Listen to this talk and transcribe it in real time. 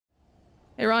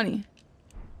Hey, Ranni.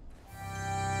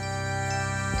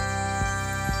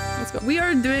 Let's go. We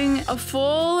are doing a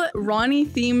full Ranni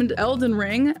themed Elden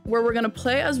Ring where we're gonna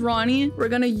play as Ranni. We're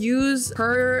gonna use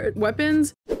her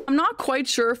weapons. I'm not quite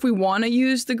sure if we want to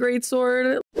use the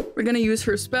greatsword. We're gonna use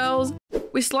her spells.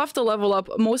 We still have to level up.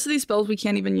 Most of these spells we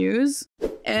can't even use,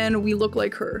 and we look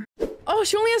like her. Oh,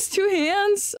 she only has 2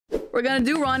 hands. We're gonna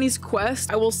do Ranni's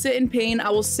quest. I will sit in pain. I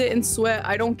will sit in sweat.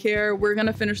 I don't care. We're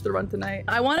gonna finish the run tonight.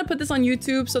 I want to put this on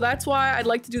YouTube, so that's why I'd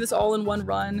like to do this all in one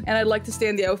run, and I'd like to stay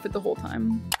in the outfit the whole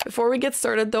time. Before we get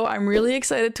started though, I'm really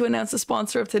excited to announce the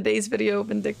sponsor of today's video,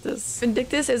 Vindictus.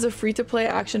 Vindictus is a free-to-play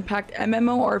action-packed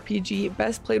MMORPG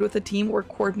best played with a team where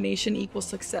coordination equals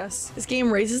success. This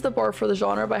game raises the bar for the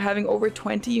genre by having over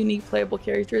 20 unique playable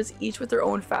characters, each with their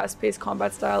own fast-paced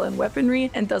combat style and weaponry,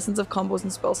 and dozens of combos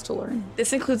and spells to learn.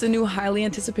 This includes a new highly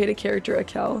anticipated character,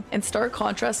 Astel. In stark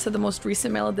contrast to the most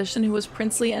recent male addition who was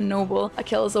princely and noble,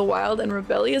 Astel is a wild and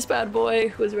rebellious bad boy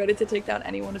who is ready to take down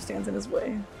anyone who stands in his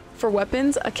way. For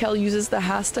weapons, Astel uses the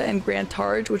Hasta and Grand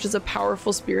Targe, which is a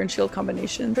powerful spear and shield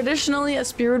combination. Traditionally, a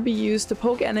spear would be used to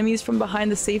poke enemies from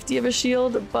behind the safety of a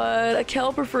shield, but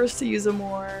Astel prefers to use a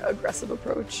more aggressive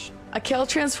approach. Astel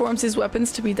transforms his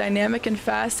weapons to be dynamic and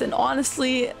fast, and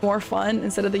honestly, more fun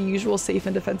instead of the usual safe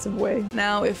and defensive way.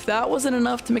 Now, if that wasn't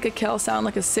enough to make Astel sound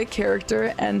like a sick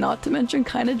character, and not to mention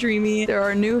kinda dreamy, there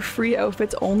are new free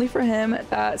outfits only for him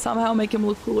that somehow make him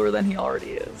look cooler than he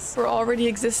already is. For already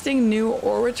existing, new,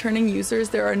 or returning users,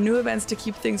 there are new events to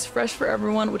keep things fresh for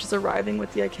everyone, which is arriving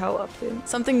with the Astel update.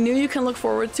 Something new you can look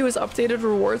forward to is updated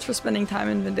rewards for spending time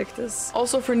in Vindictus.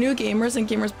 Also, for new gamers and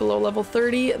gamers below level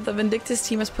 30, the Vindictus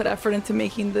team has put effort into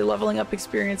making the leveling up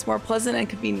experience more pleasant and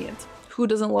convenient. Who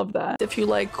doesn't love that? If you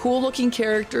like cool looking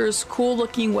characters, cool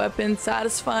looking weapons,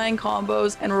 satisfying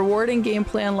combos, and rewarding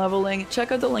gameplay and leveling,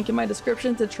 check out the link in my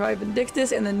description to try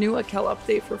Vindictus and the new Astel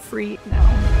update for free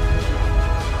now.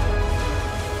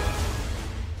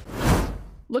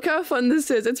 Look how fun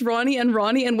this is. It's Ranni,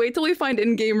 and wait till we find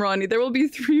in-game Ranni. There will be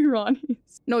 3 Rannis.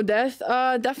 No death?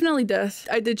 Definitely death.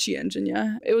 I did Chi Engine,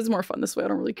 yeah. It was more fun this way. I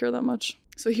don't really care that much.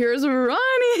 So here's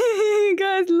Ranni!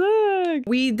 Guys, look!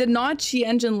 We did not Chi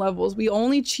Engine levels. We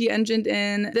only Chi Engined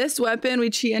in this weapon. We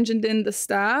Chi Engined in the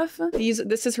staff.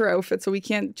 This is her outfit, so we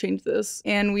can't change this.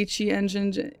 And we Chi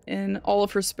Engined in all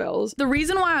of her spells. The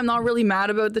reason why I'm not really mad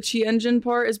about the Chi Engine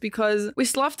part is because we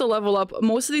still have to level up.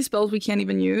 Most of these spells we can't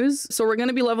even use. So we're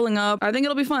gonna be leveling up. I think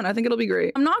it'll be fun. I think it'll be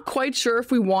great. I'm not quite sure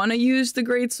if we want to use the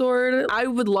greatsword. I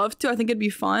would love to. I think it'd be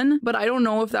fun. But I don't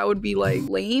know if that would be like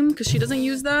lame because she doesn't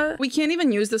use that. We can't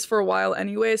even use this for a while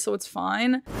anyway, so it's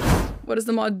fine. What does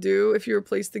the mod do if you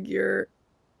replace the gear?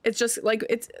 It's just like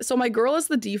so my girl is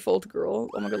the default girl.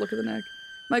 Oh my god, look at the neck.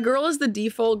 My girl is the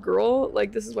default girl.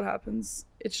 Like, this is what happens.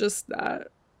 It's just that.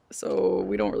 So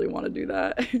we don't really want to do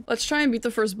that. Let's try and beat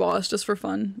the first boss just for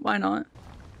fun. Why not?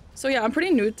 So yeah, I'm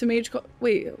pretty new to mage.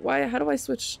 Wait, why? How do I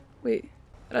switch? Wait,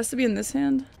 it has to be in this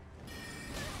hand.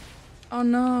 Oh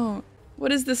no.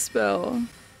 What is this spell?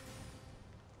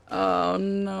 Oh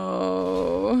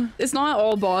no. It's not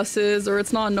all bosses, or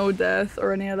it's not no death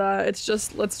or any of that. It's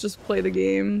just, let's just play the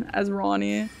game as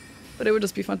Ranni. But it would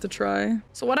just be fun to try.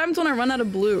 So what happens when I run out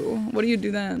of blue? What do you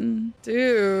do then?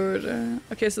 Dude.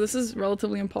 Okay, so this is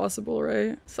relatively impossible,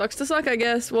 right? Sucks to suck, I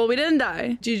guess. Well, we didn't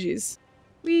die. GG's.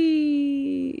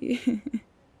 Whee!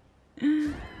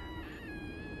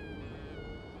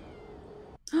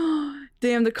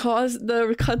 Damn, the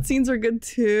cutscenes are good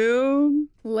too.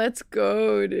 Let's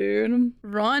go, dude.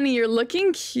 Ranni, you're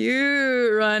looking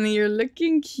cute. Ranni, you're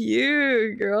looking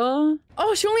cute, girl.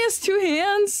 Oh, she only has 2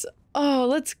 hands. Oh,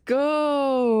 let's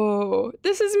go.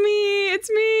 This is me. It's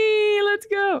me. Let's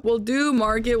go. We'll do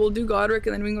Margit, we'll do Godrick,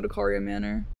 and then we can go to Hoarah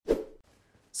Manor.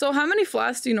 So how many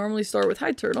flasks do you normally start with?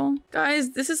 Hi, turtle.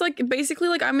 Guys, this is like basically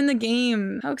like I'm in the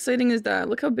game. How exciting is that?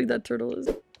 Look how big that turtle is.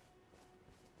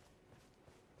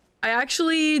 I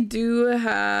actually do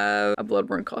have a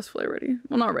Bloodborne cosplay ready.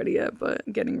 Well, not ready yet, but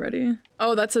getting ready.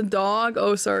 Oh, that's a dog?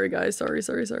 Oh, sorry, guys. Sorry.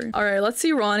 All right, let's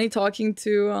see Ranni talking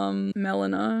to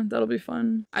Melina. That'll be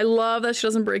fun. I love that she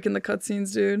doesn't break in the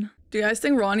cutscenes, dude. Do you guys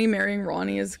think Ranni marrying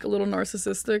Ranni is a little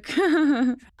narcissistic?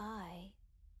 I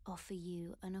offer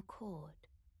you an accord.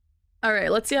 All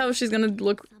right, let's see how she's gonna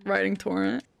look riding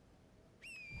Torrent.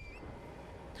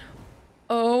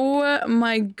 Oh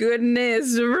my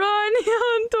goodness, Ranni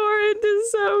on Torrent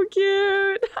is so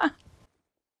cute.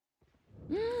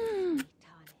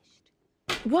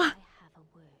 What?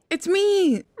 It's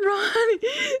me, Ranni.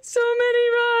 So many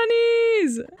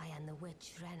Rannis. I am the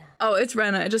witch Rennala. Oh, it's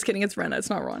Rennala. Just kidding, it's Rennala. It's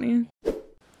not Ranni.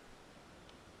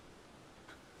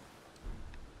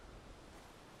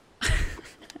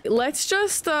 Let's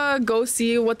just go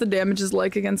see what the damage is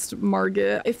like against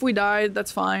Margit. If we die,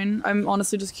 that's fine. I'm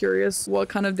honestly just curious what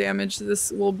kind of damage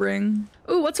this will bring.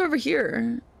 Ooh, what's over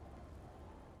here?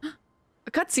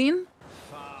 A cutscene?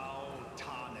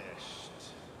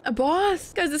 A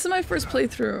boss? Guys, this is my first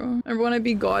playthrough. Remember when I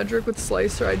beat Godrick with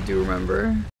Slicer? I do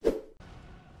remember.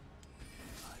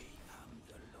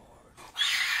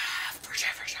 For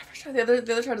sure. The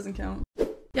other try doesn't count.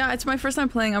 Yeah, it's my first time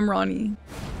playing I'm Ranni.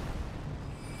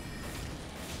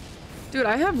 Dude,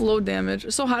 I have low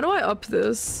damage. So how do I up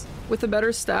this? With a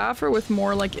better staff or with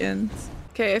more like int?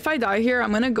 Okay, if I die here,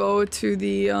 I'm gonna go to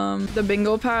the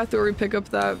bingo path where we pick up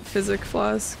that physic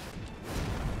flask.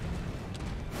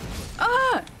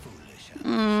 Ah!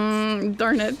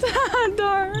 Darn it.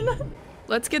 Darn.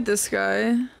 Let's get this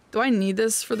guy. Do I need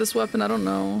this for this weapon? I don't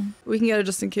know. We can get it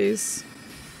just in case.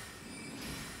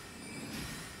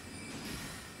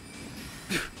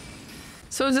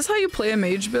 So is this how you play a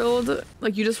mage build?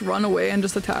 Like you just run away and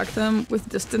just attack them with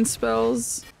distance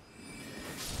spells?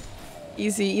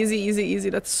 Easy, easy, easy, easy.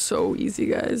 That's so easy,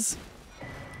 guys.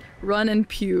 Run and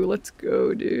pew. Let's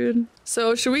go, dude.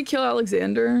 So should we kill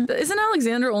Alexander? Isn't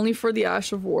Alexander only for the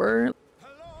Ash of War?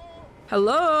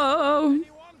 Hello?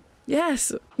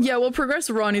 Yes. Yeah, we'll progress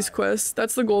Ranni's quest.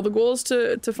 That's the goal. The goal is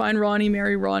to find Ranni,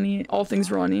 marry Ranni, all things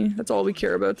Ranni. That's all we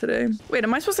care about today. Wait,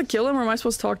 am I supposed to kill him or am I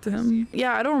supposed to talk to him?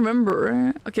 Yeah, I don't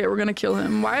remember. Okay, we're gonna kill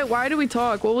him. Why do we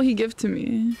talk? What will he give to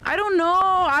me? I don't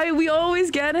know. We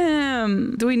always get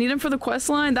him. Do we need him for the quest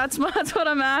line? That's what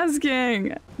I'm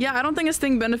asking. Yeah, I don't think his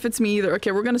thing benefits me either.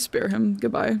 Okay, we're gonna spare him.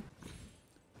 Goodbye.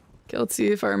 Okay, let's see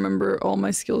if I remember all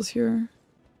my skills here.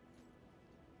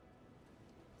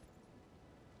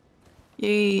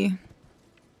 Yay.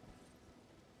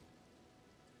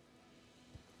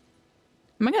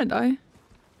 Am I gonna die?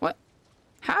 What?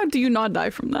 How do you not die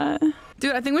from that?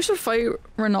 Dude, I think we should fight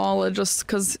Rennala just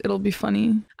because it'll be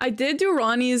funny. I did do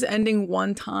Ranni's ending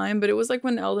one time, but it was like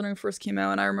when Elden Ring first came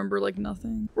out and I remember like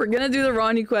nothing. We're gonna do the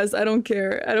Ranni quest. I don't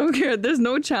care. I don't care. There's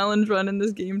no challenge run in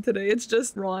this game today. It's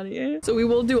just Ranni. So we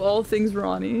will do all things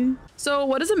Ranni. So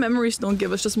what does a memory stone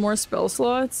give us? Just more spell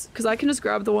slots? Because I can just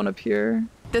grab the one up here.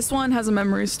 This one has a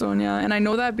memory stone, yeah, and I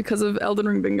know that because of Elden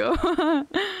Ring bingo.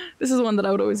 This is one that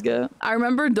I would always get. I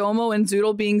remember Domo and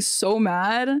Zoodle being so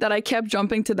mad that I kept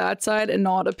jumping to that side and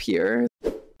not up here.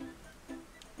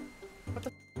 What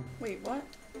the wait, what?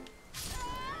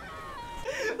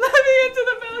 Let me into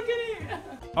the balcony!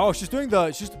 Oh, she's doing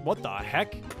what the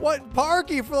heck? What?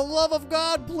 Parky, for the love of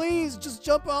God, please, just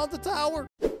jump on the tower.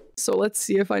 So let's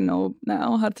see if I know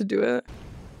now how to do it.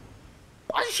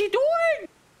 What is she doing?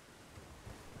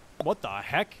 What the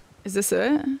heck? Is this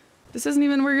it? This isn't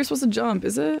even where you're supposed to jump,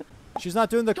 is it? She's not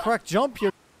doing the correct jump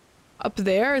here. Up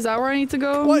there? Is that where I need to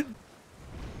go? What?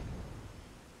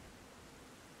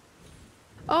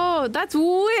 Oh, that's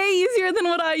way easier than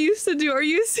what I used to do. Are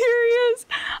you serious?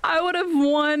 I would have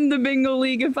won the bingo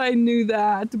league if I knew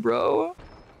that, bro.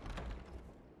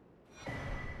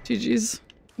 GG's.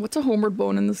 What's a homeward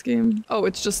bone in this game? Oh,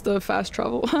 it's just the fast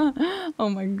travel. Oh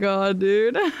my god,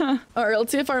 dude. All right,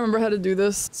 let's see if I remember how to do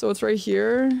this. So it's right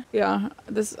here. Yeah,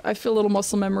 I feel a little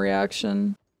muscle memory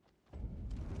action.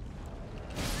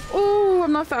 Oh,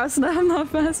 I'm not fast enough. I'm not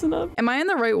fast enough. Am I in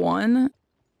the right one?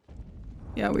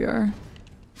 Yeah, we are.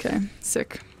 Okay,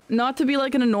 sick. Not to be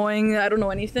like an annoying, I don't know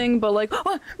anything, but like,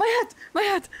 oh, my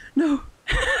hat, no.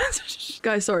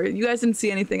 Guys, sorry, you guys didn't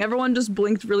see anything. Everyone just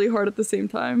blinked really hard at the same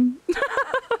time.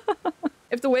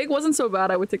 If the wig wasn't so bad,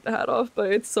 I would take the hat off,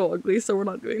 but it's so ugly, so we're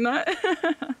not doing that.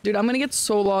 Dude, I'm gonna get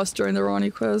so lost during the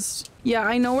Ranni quest. Yeah,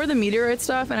 I know where the meteorite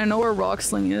stuff, and I know where rock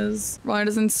sling is. Ranni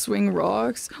doesn't swing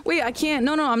rocks. Wait, I can't.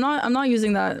 No, I'm not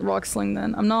using that rock sling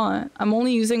then. I'm not. I'm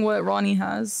only using what Ranni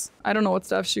has. I don't know what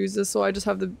staff she uses, so I just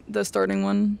have the starting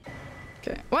one.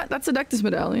 Okay. What? That's a Dectus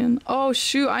medallion. Oh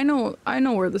shoot, I know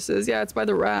where this is. Yeah, it's by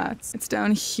the rats. It's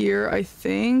down here, I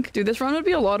think. Dude, this run would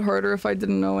be a lot harder if I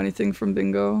didn't know anything from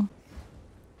bingo.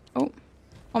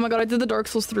 Oh my god, I did the Dark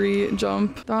Souls 3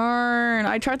 jump. Darn,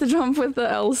 I tried to jump with the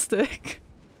L stick.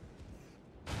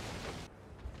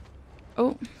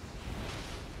 Oh.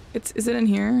 Is it in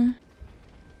here?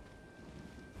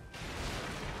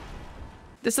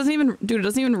 This doesn't even, dude, it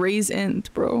doesn't even raise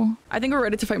int, bro. I think we're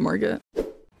ready to fight Margit.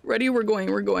 Ready? We're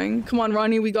going. Come on,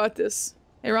 Ranni, we got this.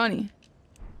 Hey, Ranni.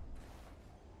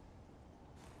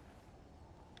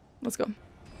 Let's go.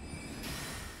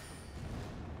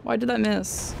 Why did that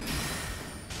miss?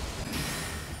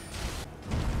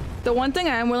 The one thing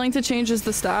I am willing to change is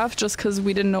the staff, just because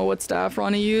we didn't know what staff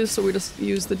Ranni used, so we just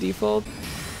used the default.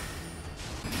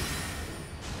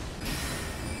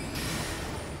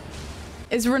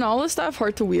 Is Rennala's staff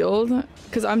hard to wield?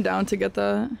 Because I'm down to get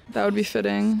that. That would be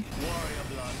fitting.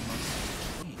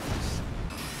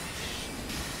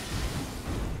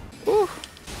 Ooh.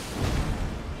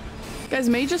 Guys,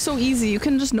 mage is so easy. You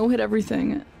can just no-hit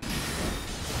everything.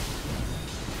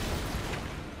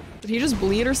 Did he just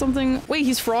bleed or something? Wait,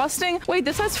 he's frosting? Wait,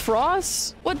 this has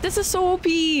frost? What? This is so OP.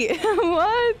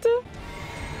 What?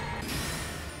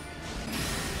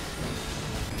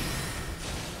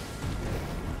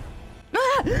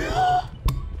 Ah!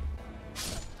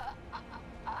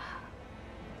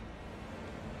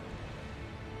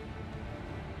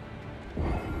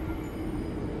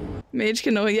 Mage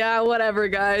can know. Yeah, whatever,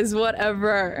 guys.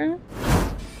 Whatever.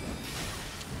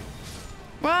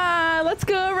 Wow, let's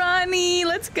go, Ranni.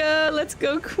 Let's go. Let's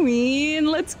go, Queen.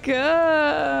 Let's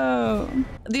go.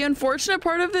 The unfortunate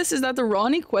part of this is that the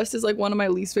Ranni quest is like one of my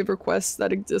least favorite quests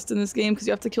that exist in this game because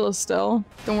you have to kill Astel.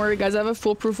 Don't worry, guys. I have a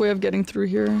foolproof way of getting through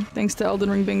here. Thanks to Elden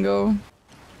Ring bingo.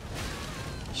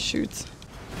 Shoot.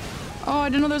 Oh, I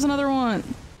didn't know there's another one.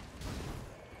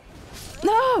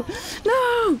 No!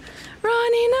 No!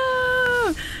 Ranni,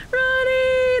 no!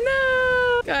 Ranni,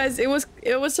 no! Guys, it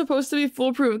was supposed to be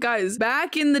foolproof. Guys,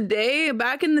 back in the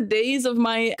days of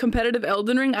my competitive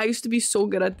Elden Ring, I used to be so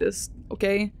good at this,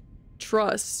 okay?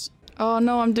 Trust. Oh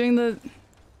no, I'm doing the...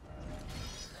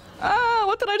 Ah,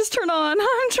 what did I just turn on?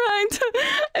 I'm trying to...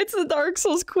 It's the Dark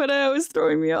Souls quit out. It's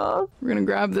throwing me off. We're gonna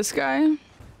grab this guy.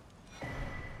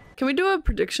 Can we do a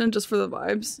prediction just for the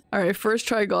vibes? All right, first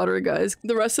try Godrick, guys.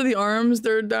 The rest of the arms,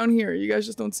 they're down here. You guys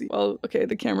just don't see. Well, okay,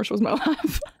 the camera shows my lap.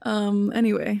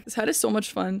 Anyway, this hat is so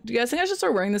much fun. Do you guys think I should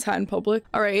start wearing this hat in public?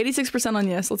 All right, 86% on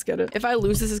yes, let's get it. If I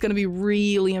lose this, it's gonna be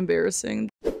really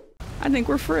embarrassing. I think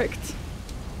we're fricked.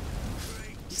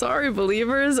 Sorry,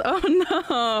 believers. Oh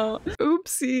no.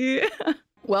 Oopsie.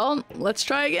 Well, let's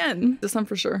try again. This time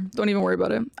for sure. Don't even worry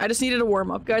about it. I just needed a warm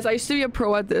up. Guys, I used to be a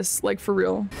pro at this, like for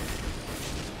real.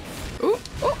 Ooh,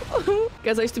 ooh.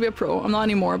 Guys, I used to be a pro. I'm not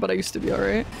anymore, but I used to be,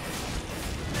 alright?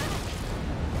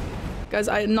 Guys,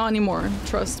 not anymore,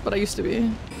 trust, but I used to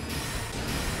be.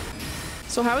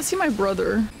 So how is he my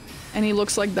brother? And he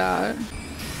looks like that.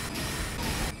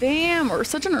 Damn, or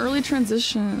such an early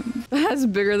transition. That's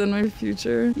bigger than my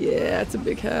future. Yeah, it's a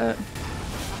big hat.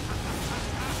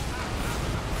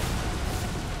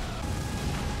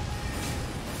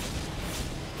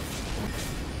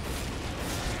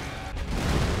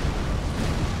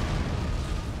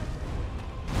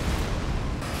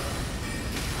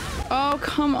 Oh,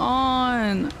 come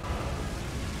on.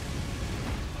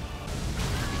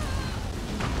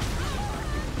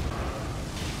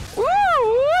 Woo!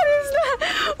 What is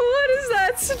that? What is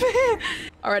that spin?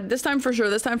 All right, this time for sure.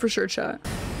 This time for sure, chat.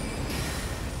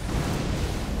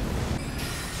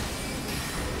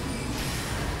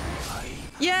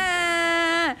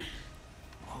 Yeah!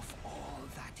 Of all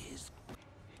that is,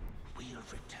 we'll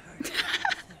return.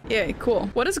 Yeah, cool.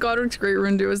 What does Godrick's Great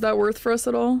Rune do? Is that worth for us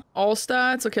at all? All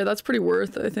stats? Okay, that's pretty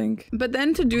worth, I think. But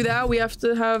then to do that, we have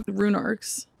to have rune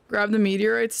arcs. Grab the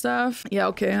meteorite staff. Yeah,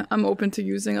 okay. I'm open to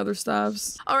using other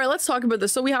staffs. All right, let's talk about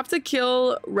this. So we have to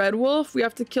kill Redwolf. We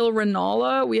have to kill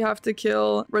Rennala. We have to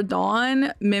kill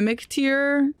Radahn, Mimic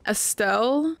Tier,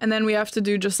 Astel. And then we have to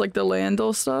do just like the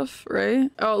Landel stuff, right?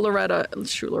 Oh, Loretta.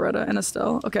 Shoot, Loretta and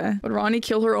Astel. Okay. Would Ranni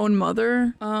kill her own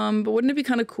mother? But wouldn't it be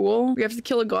kind of cool? We have to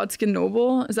kill a Godskin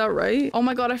Noble. Is that right? Oh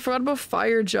my god, I forgot about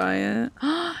Fire Giant.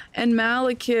 And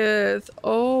Maliketh.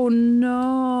 Oh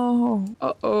no.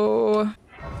 Uh-oh.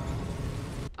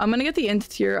 I'm gonna get the Int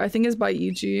tier. I think it's by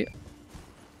EG.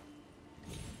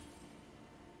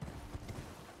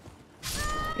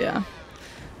 Yeah.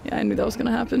 Yeah, I knew that was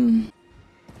gonna happen.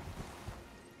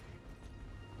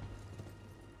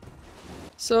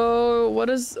 So what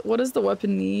does the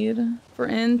weapon need? For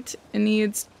Int, it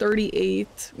needs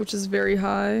 38, which is very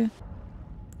high.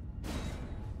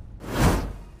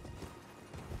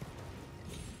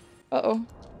 Uh-oh.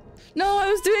 No,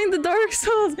 I was doing the Dark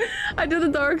Souls. I did the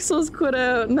Dark Souls quit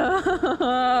out.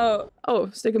 No. Oh,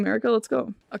 Stake America, let's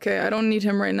go. Okay, I don't need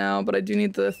him right now, but I do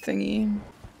need the thingy.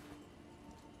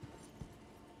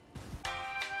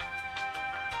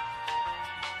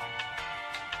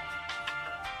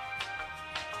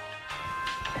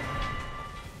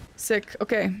 Sick.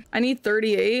 Okay. I need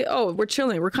 38. Oh, we're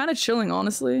chilling. We're kind of chilling,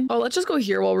 honestly. Oh, let's just go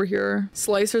here while we're here.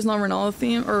 Slicer's not Rennala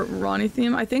theme or Ranni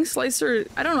theme. I think Slicer,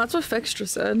 I don't know. That's what Fextra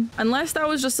said. Unless that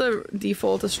was just a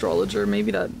default astrologer.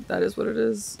 Maybe that is what it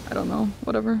is. I don't know.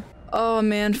 Whatever. Oh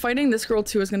man, fighting this girl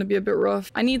too is gonna be a bit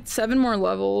rough. I need 7 more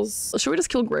levels. Should we just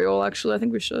kill Grayle actually? I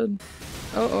think we should.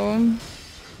 Uh-oh.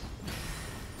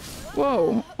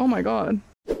 Whoa. Oh my god.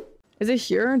 Is it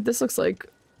here? This looks like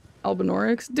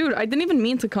Albinorix. Dude, I didn't even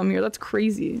mean to come here. That's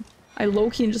crazy. I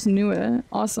low-key just knew it.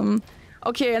 Awesome.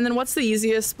 Okay, and then what's the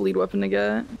easiest bleed weapon to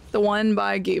get? The one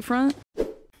by Gatefront?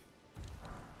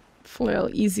 Flail.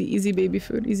 Easy. Easy baby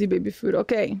food. Easy baby food.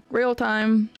 Okay. Rail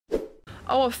time.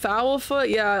 Oh, a foul foot?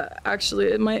 Yeah, actually,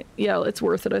 it might... Yeah, it's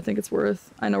worth it. I think it's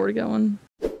worth... I know where to get one.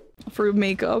 For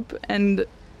makeup, and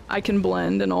I can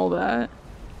blend and all that.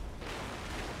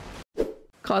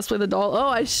 Cosplay the doll. Oh,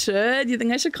 I should? You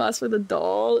think I should cosplay the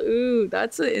doll? Ooh,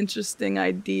 that's an interesting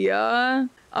idea.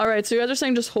 All right, so you guys are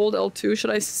saying just hold L2.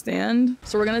 Should I stand?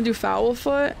 So we're gonna do foul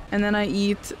foot, and then I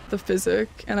eat the physic,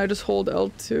 and I just hold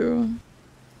L2.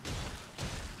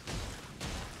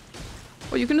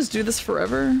 Well, you can just do this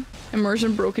forever.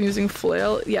 Immersion broken using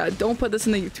flail. Yeah, don't put this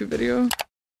in the YouTube video.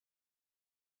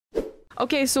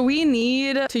 Okay, so we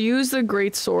need to use the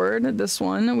great sword, this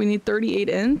one. We need 38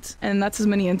 int, and that's as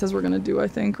many int as we're gonna do, I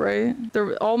think, right?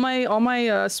 All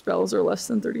my spells are less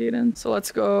than 38 int. So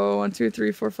let's go 1, 2,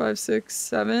 3, 4, 5, 6,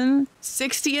 7.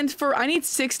 60 int for, I need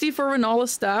 60 for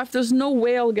Rennala's staff. There's no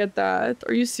way I'll get that.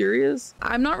 Are you serious?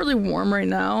 I'm not really warm right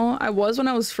now. I was when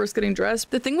I was first getting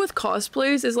dressed. The thing with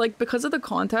cosplays is like, because of the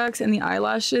contacts and the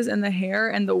eyelashes and the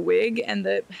hair and the wig and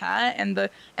the hat and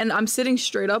I'm sitting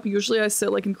straight up. Usually I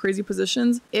sit like in crazy positions.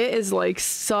 It is like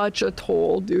such a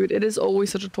toll, dude. It is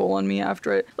always such a toll on me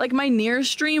after it. Like my near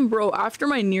stream, bro, after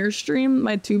my near stream,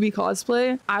 my 2B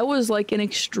cosplay, I was like in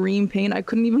extreme pain. I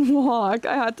couldn't even walk.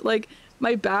 I had to like,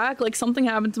 my back, like something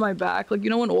happened to my back. Like, you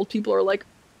know when old people are like,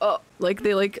 oh, like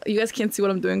they like, you guys can't see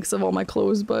what I'm doing because of all my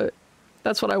clothes, but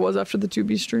that's what I was after the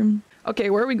 2B stream. Okay,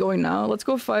 where are we going now? Let's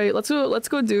go fight. Let's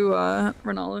go do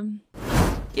Rennala.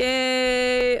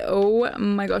 Yay! Oh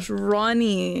my gosh,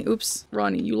 Ranni. Oops,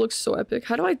 Ranni, you look so epic.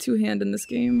 How do I two-hand in this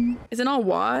game? Is it not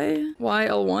Y?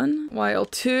 YL1?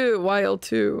 YL2?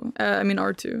 YL2. I mean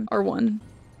R2. R1.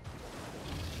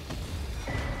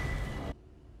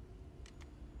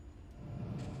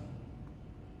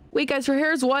 Wait, guys, her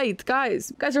hair is white.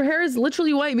 Guys, her hair is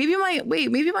literally white. Maybe my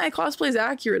cosplay is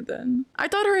accurate then. I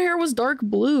thought her hair was dark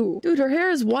blue. Dude, her hair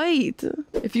is white.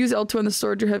 If you use L2 on the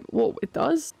sword, your head. Whoa, it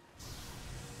does?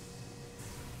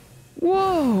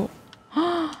 Whoa.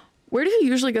 Where do you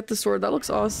usually get the sword? That looks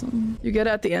awesome. You get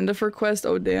it at the end of her quest?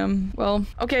 Oh, damn. Well,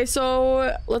 okay,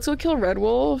 so let's go kill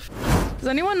Redwolf. Does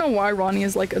anyone know why Ranni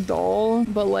is like a doll,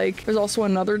 but like there's also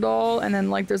another doll and then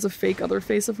like there's a fake other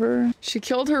face of her? She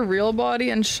killed her real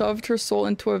body and shoved her soul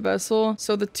into a vessel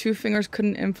so the two fingers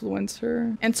couldn't influence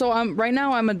her. And so right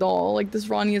now I'm a doll. Like this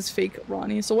Ranni is fake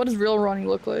Ranni. So what does real Ranni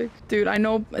look like? Dude, I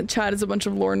know Chad is a bunch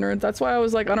of lore nerds. That's why I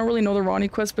was like, I don't really know the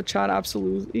Ranni quest, but Chad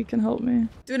absolutely can help me.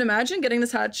 Dude, imagine getting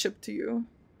this hat shipped to you.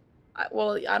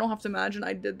 Well, I don't have to imagine,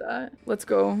 I did that. Let's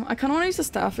go. I kind of want to use the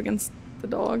staff against the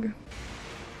dog.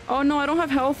 Oh no, I don't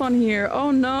have health on here.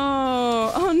 Oh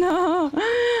no. Oh no.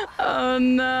 Oh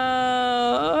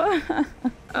no.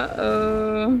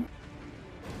 Uh-oh.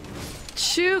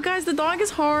 Shoot, guys, the dog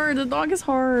is hard. The dog is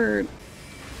hard.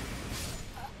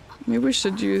 Maybe we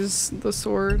should use the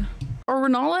sword. Are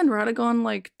Rennala and Radagon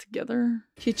like together?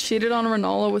 He cheated on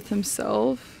Rennala with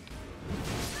himself.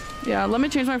 Yeah, let me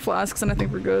change my flasks and I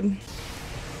think we're good.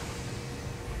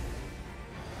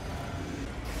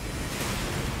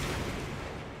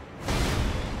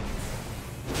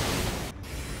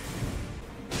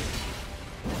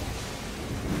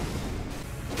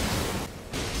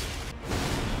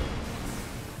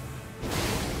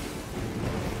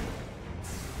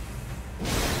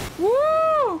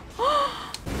 Woo!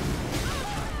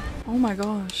 Oh my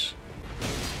gosh.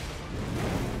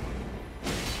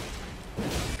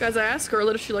 Guys, I asked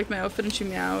Scarlet if she liked my outfit and she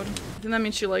meowed. I think that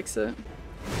means she likes it.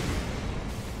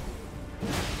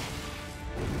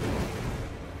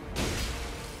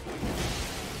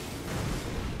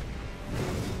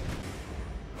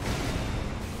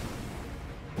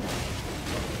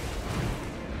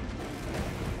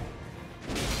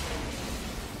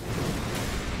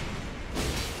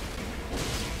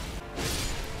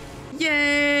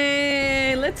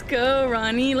 Yay! Let's go,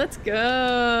 Ranni. Let's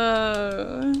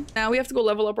go. Now we have to go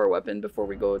level up our weapon before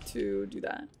we go to do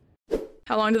that.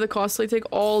 How long did the cosplay take?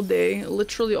 All day,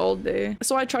 literally all day.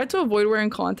 So I tried to avoid wearing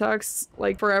contacts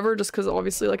like forever just because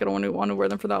obviously like I don't want to wear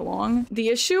them for that long. The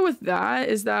issue with that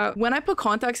is that when I put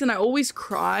contacts in, I always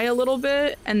cry a little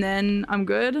bit and then I'm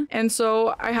good. And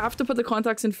so I have to put the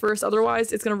contacts in first,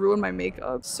 otherwise it's gonna ruin my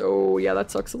makeup. So yeah,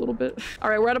 that sucks a little bit. All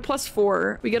right, we're at a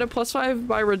 +4. We get a +5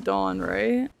 by Radahn,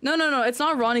 right? No, it's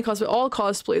not Ranni cosplay. All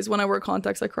cosplays, when I wear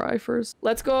contacts, I cry first.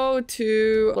 Let's go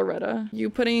to Loretta. You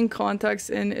putting contacts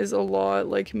in is a lot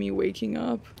like me waking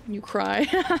up. You cry.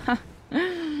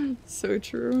 So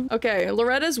true. Okay,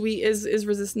 Loretta's is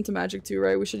resistant to magic too,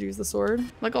 right? We should use the sword.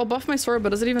 Like, I'll buff my sword, but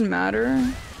does it even matter?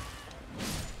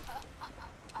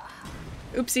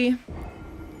 Oopsie.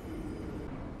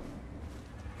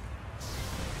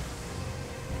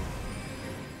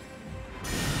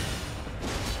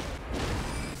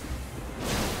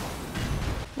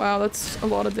 Wow, that's a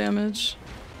lot of damage.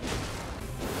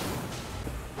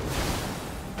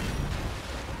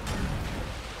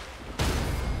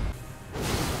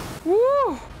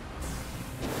 Woo!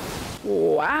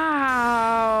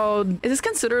 Wow! Is this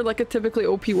considered like a typically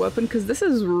OP weapon? Because this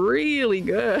is really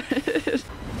good.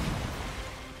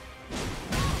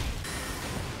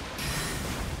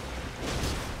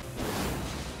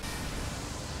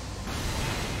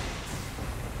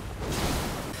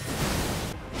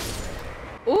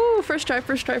 Ooh, first try,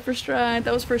 first try, first try.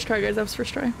 That was first try, guys. That was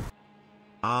first try.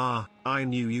 Ah, I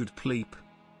knew you'd pleep.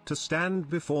 To stand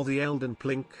before the Elden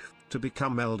Plink, to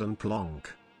become Elden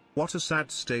Plonk. What a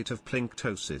sad state of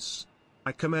plinktosis.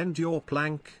 I commend your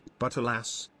plank, but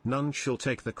alas, none shall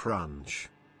take the crunch.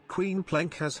 Queen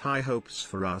Plank has high hopes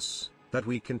for us, that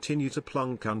we continue to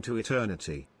plunk unto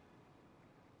eternity.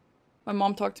 My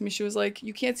mom talked to me. She was like,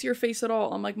 you can't see your face at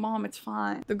all. I'm like, Mom, it's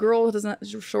fine. The girl doesn't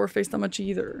show her face that much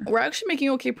either. We're actually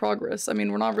making okay progress. I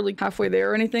mean, we're not really halfway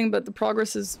there or anything, but the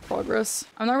progress is progress.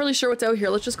 I'm not really sure what's out here.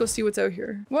 Let's just go see what's out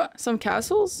here. What? Some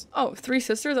castles? Oh, 3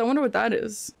 sisters? I wonder what that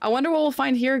is. I wonder what we'll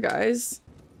find here, guys.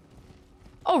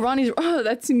 Oh, Ronnie's. Oh,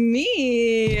 that's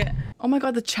me. Oh my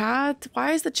god, the chat.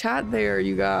 Why is the chat there,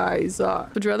 you guys?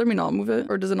 Would you rather me not move it?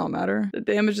 Or does it not matter? The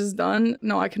damage is done.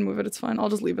 No, I can move it. It's fine. I'll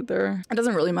just leave it there. It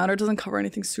doesn't really matter. It doesn't cover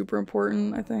anything super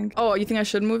important, I think. Oh, you think I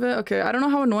should move it? Okay. I don't know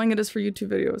how annoying it is for YouTube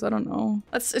videos. I don't know.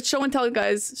 It's show and tell,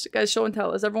 guys. Guys, show and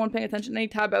tell. Is everyone paying attention? Any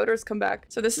tab outers? Come back.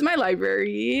 So this is my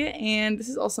library. And this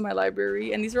is also my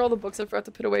library. And these are all the books I forgot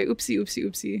to put away. Oopsie, oopsie,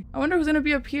 oopsie. I wonder who's gonna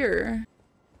be up here.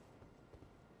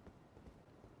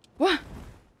 What?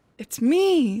 It's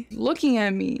me looking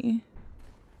at me.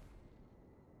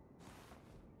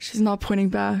 She's not pointing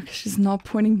back. She's not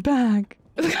pointing back.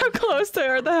 Look how close they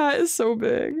are. The hat is so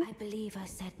big. I believe I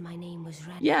said my name was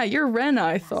Renna. Yeah, you're Renna,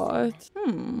 I thought.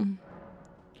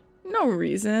 No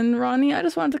reason, Ranni. I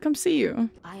just wanted to come see you.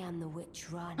 I am the witch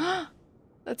Ranni.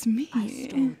 That's me. I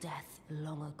stole death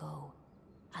long ago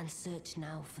and search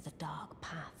now for the dark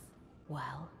path.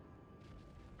 Well,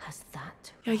 has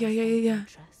that Yeah.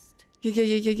 interest?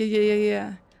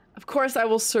 Yeah. Of course I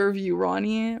will serve you,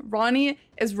 Ranni. Ranni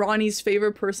is Ronnie's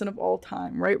favorite person of all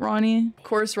time, right, Ranni? Of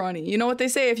course, Ranni. You know what they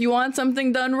say, if you want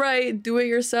something done right, do it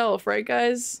yourself, right,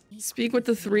 guys? Speak with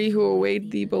the 3 who await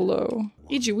thee below.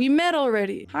 Iji, we met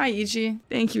already. Hi, Iji.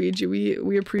 Thank you, Iji.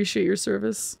 We appreciate your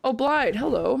service. Oh, Blythe.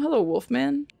 Hello. Hello,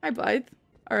 Wolfman. Hi, Blythe.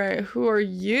 All right, who are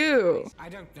you? I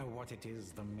don't know what it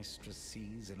is the mistress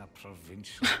sees in a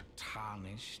provincial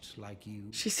tarnished like you.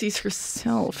 She sees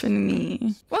herself in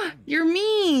me. What? You're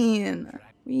mean.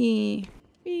 Me.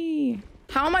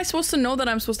 How am I supposed to know that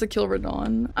I'm supposed to kill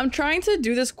Radahn? I'm trying to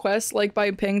do this quest like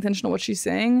by paying attention to what she's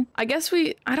saying. I guess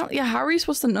yeah, how are you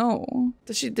supposed to know?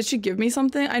 Did she give me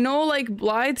something? I know like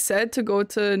Blythe said to go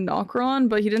to Nokron,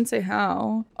 but he didn't say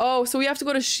how. Oh, so we have to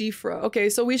go to Shifra. Okay,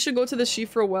 so we should go to the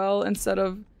Shifra well instead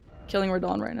of killing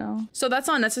Radahn right now. So that's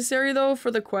not necessary though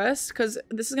for the quest because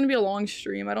this is gonna be a long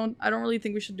stream. I don't really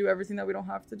think we should do everything that we don't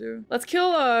have to do. Let's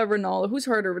kill Rennala. Who's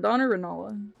harder, Radahn or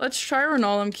Rennala? Let's try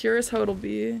Rennala. I'm curious how it'll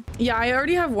be. Yeah, I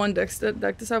already have one deck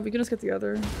this out. We can just get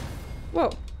together.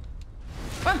 Whoa.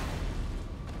 Ah.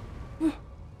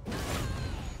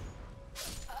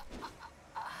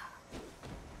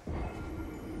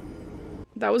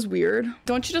 That was weird.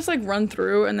 Don't you just like run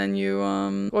through and then you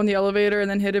go on the elevator and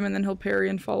then hit him and then he'll parry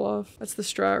and fall off? That's the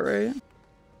strat, right?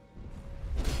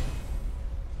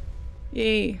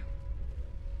 Yay.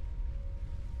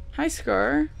 Hi,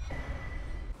 Scar.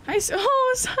 Hi,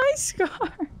 hi, Scar.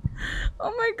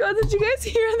 Oh my god, did you guys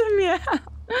hear the meow?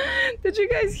 Did you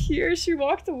guys hear? She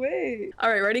walked away.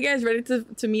 All right, ready guys? Ready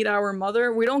to meet our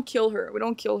mother? We don't kill her. We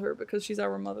don't kill her because she's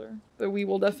our mother. But we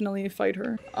will definitely fight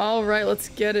her. All right, let's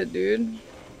get it, dude.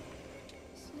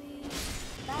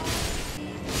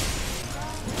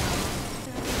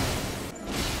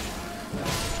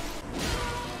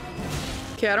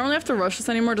 Okay, I don't really have to rush this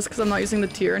anymore just because I'm not using the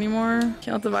tier anymore.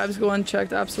 Can't let the vibes go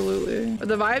unchecked, absolutely. But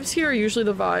the vibes here are usually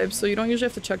the vibes, so you don't usually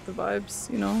have to check the vibes,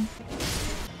 you know?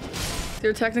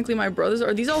 They're technically my brothers.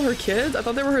 Are these all her kids? I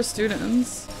thought they were her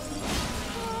students.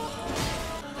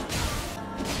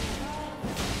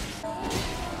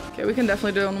 Okay, we can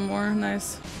definitely do one more.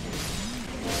 Nice.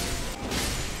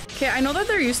 Okay, I know that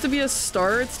there used to be a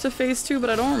start to phase 2, but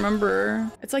I don't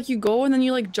remember. It's like you go and then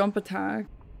you like jump attack.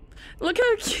 Look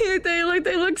how cute they look.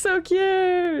 They look so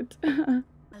cute.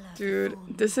 Dude,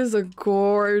 this is a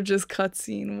gorgeous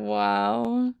cutscene.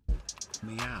 Wow.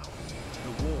 Meow.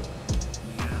 The wall.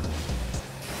 Meow.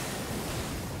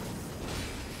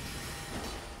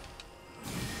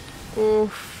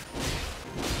 Oof.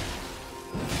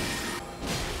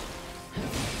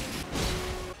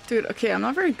 Dude, okay, I'm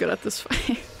not very good at this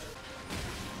fight.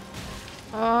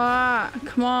 Ah,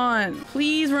 come on.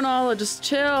 Please, Rennala, just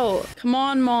chill. Come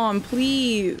on, Mom,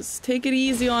 please. Take it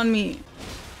easy on me.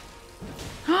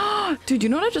 Dude, you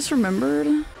know what I just remembered?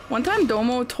 One time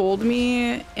Domo told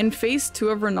me in phase 2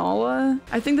 of Rennala,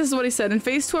 I think this is what he said, in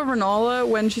phase 2 of Rennala,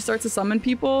 when she starts to summon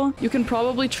people, you can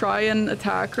probably try and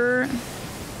attack her,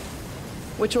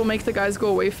 which will make the guys go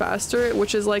away faster,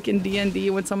 which is like in D&D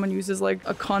when someone uses like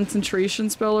a concentration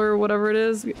spell or whatever it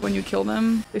is, when you kill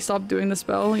them, they stop doing the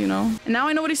spell, you know? And now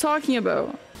I know what he's talking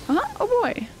about. Uh-huh, oh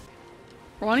boy.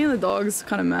 Ranni and the dogs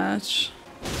kind of match.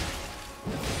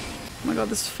 Oh my god,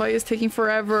 this fight is taking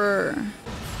forever.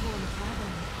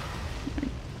 My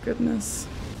goodness.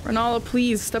 Rennala,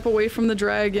 please step away from the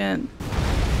dragon.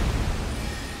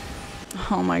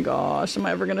 Oh my gosh, am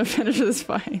I ever gonna finish this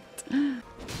fight?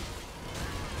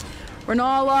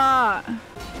 Rennala!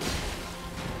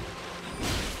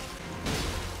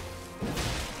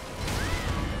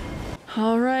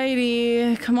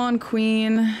 Alrighty, come on,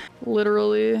 queen.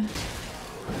 Literally.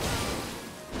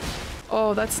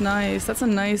 Oh, that's nice. That's a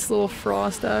nice little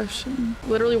frost action.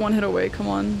 Literally one hit away, come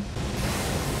on.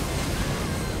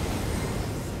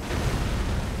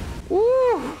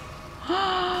 Woo!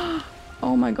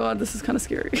 Oh my god, this is kind of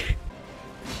scary.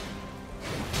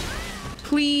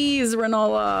 Please,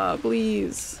 Rennala,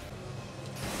 please.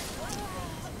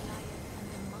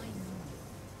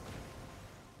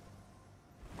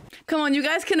 Come on, you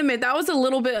guys can admit that was a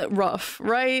little bit rough,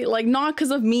 right? Like, not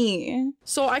because of me.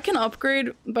 So I can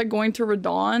upgrade by going to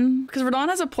Radahn, because Radahn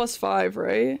has a +5,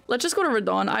 right? Let's just go to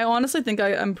Radahn. I honestly think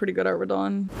I'm pretty good at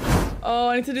Radahn. Oh,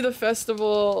 I need to do the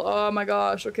festival. Oh my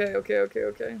gosh. Okay, okay, okay,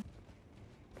 okay.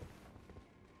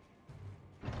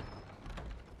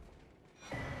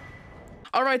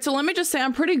 Alright, so let me just say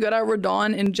I'm pretty good at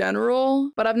Radahn in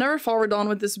general, but I've never fought Radahn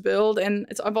with this build, and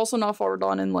I've also not fought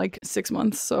Radahn in like 6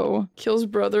 months, so kills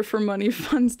brother for money,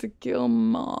 funds to kill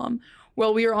mom.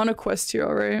 Well, we are on a quest here,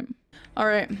 alright?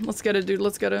 Alright, let's get it, dude,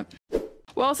 let's get it.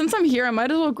 Well, since I'm here, I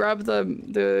might as well grab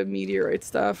the meteorite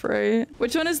staff, right?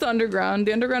 Which one is the underground?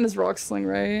 The underground is rock sling,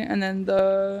 right? And then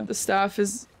the staff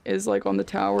is like on the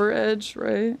tower edge,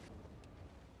 right?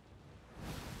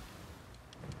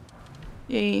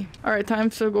 Yay. Alright, time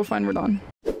to go find Radahn.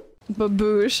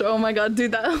 Baboosh. Oh my god,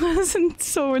 dude, that was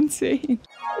so insane.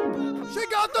 She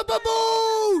got the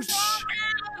baboosh!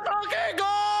 Okay, go!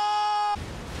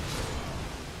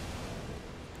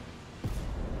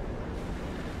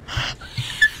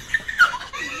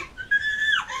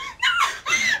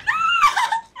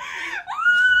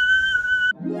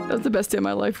 That was the best day of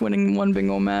my life, winning one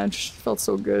bingo match. Felt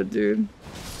so good, dude.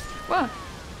 What?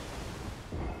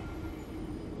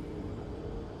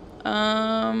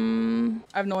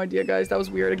 I have no idea, guys. That was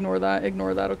weird. Ignore that.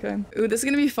 Ignore that, okay? Ooh, this is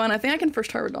gonna be fun. I think I can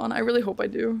first try Radahn. I really hope I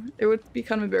do. It would be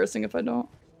kind of embarrassing if I don't.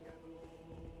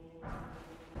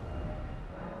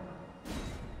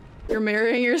 You're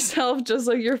marrying yourself just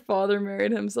like your father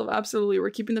married himself. Absolutely. We're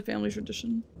keeping the family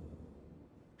tradition.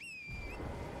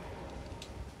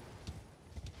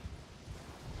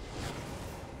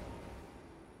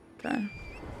 Okay.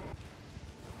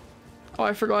 Oh,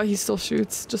 I forgot he still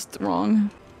shoots. Just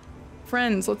wrong.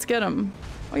 Friends, let's get him.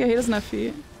 Oh yeah, he doesn't have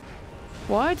feet.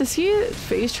 What? Is he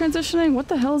phase transitioning? What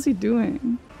the hell is he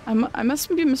doing? I must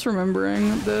be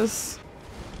misremembering this.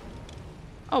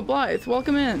 Oh, Blythe,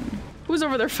 welcome in. Who's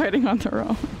over there fighting on their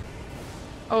own?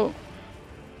 Oh.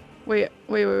 Wait,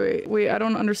 I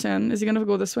don't understand. Is he gonna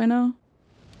go this way now?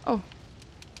 Oh.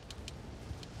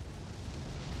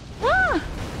 Ah!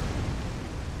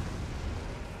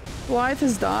 Blythe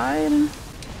has died?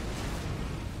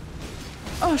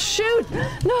 Oh shoot!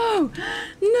 No!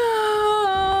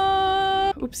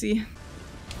 No! Oopsie.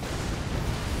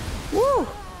 Woo!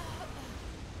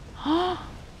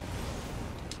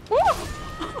 Woo!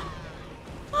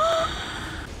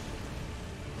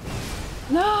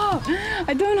 No!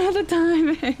 I don't have the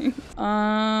timing.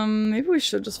 Maybe we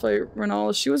should just fight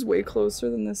Rennala. She was way closer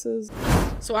than this is.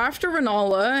 So after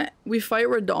Rennala, we fight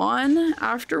Radahn.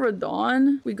 After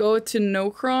Radahn, we go to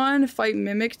Nokron, fight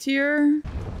Mimic Tier.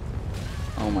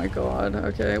 Oh my god,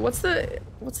 okay. What's the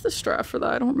strat for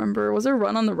that? I don't remember. Was there a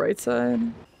run on the right side?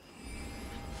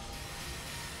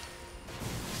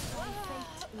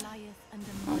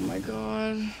 Oh my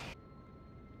god.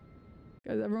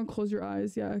 Guys, everyone close your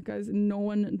eyes. Yeah, guys, no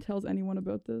one tells anyone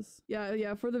about this.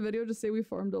 Yeah, for the video, just say we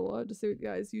farmed a lot. Just say,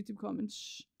 guys, YouTube comments.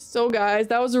 Shh. So guys,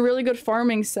 that was a really good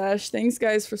farming sesh. Thanks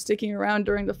guys for sticking around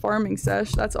during the farming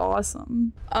sesh. That's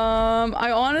awesome.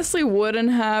 I honestly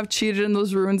wouldn't have cheated in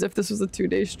those runes if this was a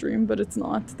 2-day stream, but it's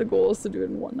not. The goal is to do it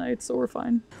in 1 night, so we're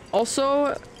fine.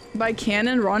 Also, by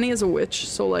canon, Ranni is a witch,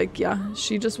 so like, yeah,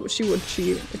 she would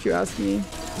cheat if you ask me.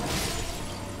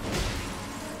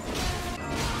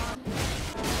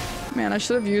 Man, I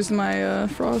should have used my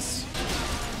frost.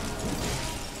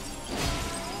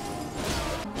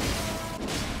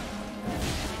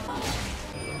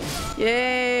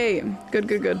 Yay! Good.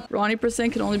 Ranni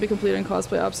 % can only be completed in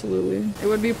cosplay, absolutely. It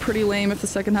would be pretty lame if the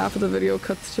second half of the video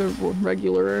cuts to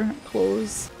regular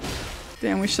clothes.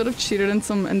 Damn, we should have cheated in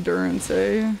some endurance,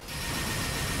 eh?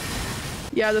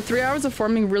 Yeah, the 3 hours of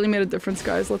farming really made a difference,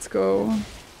 guys. Let's go.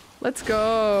 Let's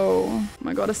go. Oh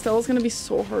my god, Astel's gonna be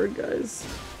so hard, guys.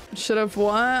 Should have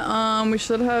what? We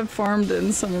should have farmed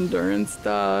in some endurance,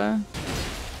 duh.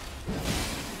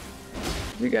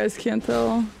 You guys can't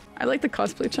tell. I like the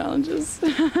cosplay challenges.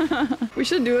 We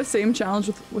should do a same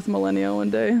challenge with Millennial one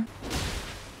day.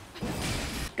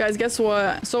 Guys, guess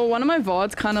what? So one of my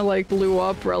VODs kind of like blew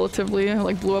up relatively,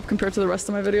 like blew up compared to the rest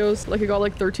of my videos. Like it got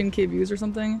like 13k views or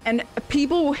something. And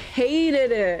people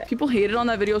hated it. People hated on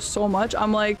that video so much.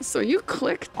 I'm like, so you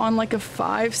clicked on like a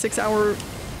 5-6 hour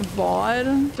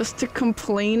VOD just to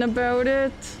complain about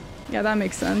it? Yeah, that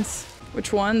makes sense.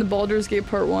 Which one? The Baldur's Gate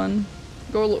Part 1.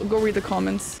 Go read the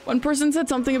comments. One person said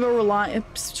something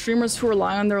about streamers who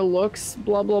rely on their looks,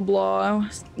 blah blah blah.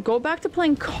 Go back to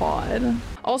playing COD.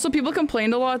 Also, people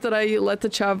complained a lot that I let the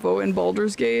chat vote in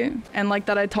Baldur's Gate, and like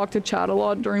that I talk to chat a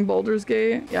lot during Baldur's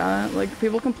Gate. Yeah, like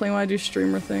people complain when I do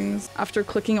streamer things after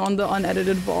clicking on the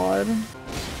unedited VOD.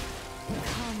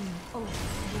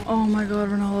 Oh my god,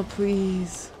 Rennala,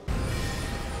 please.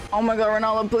 Oh my god,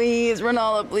 Rennala, please.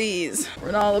 Rennala, please.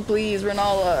 Rennala, please.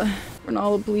 Rennala.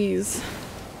 Rennala, please.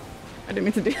 I didn't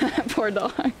mean to do that. Poor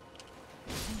dog.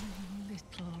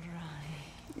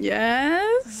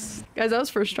 Yes? Guys, that was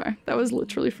first try. That was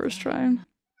literally first try.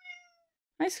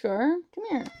 Hi, Scar. Come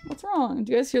here. What's wrong?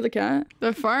 Do you guys hear the cat?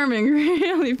 The farming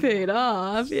really paid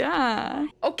off. Yeah.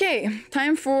 Okay,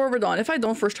 time for Radahn. If I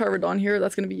don't first try Radahn here,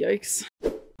 that's gonna be yikes.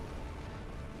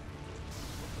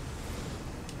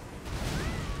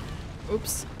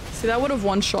 Oops. See, that would have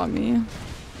one-shot me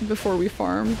before we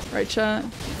farmed. Right, chat?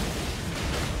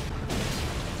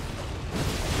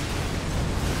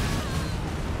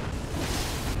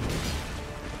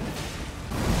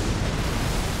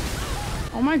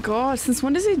 Oh my god, since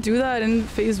when does he do that in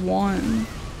phase 1?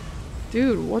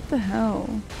 Dude, what the hell?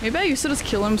 Maybe I used to just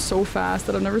kill him so fast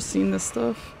that I've never seen this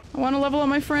stuff. I want to level up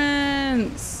my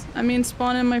friends. I mean,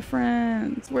 spawn in my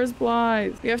friends. Where's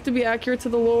Blythe? We have to be accurate to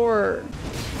the lore.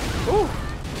 Oh!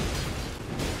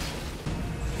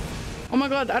 Oh my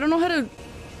god, I don't know how to...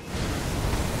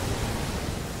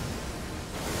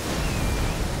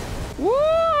 Woo!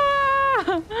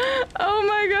 Oh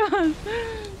my god!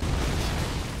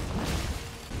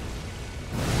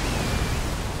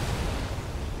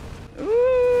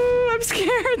 Ooh, I'm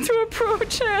scared to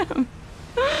approach him.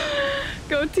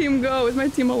 Go team, go. Is my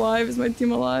team alive? Is my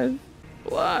team alive?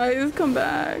 Blythe, come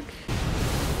back.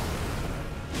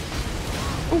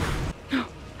 Oof. No.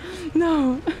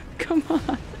 No. Come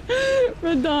on.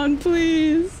 Radahn,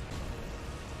 please.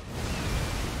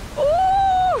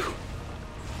 Oh!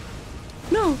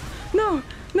 No. No.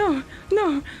 No.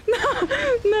 No. No.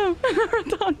 No.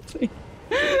 Radahn, please.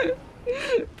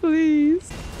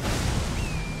 Please.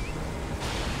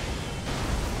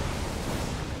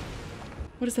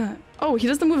 What is that? Oh, he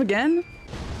does the move again?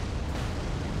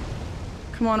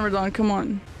 Come on, Radahn, come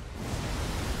on.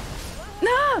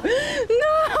 No!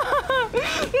 No!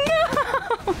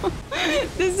 No!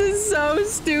 This is so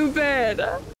stupid.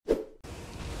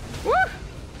 Woo!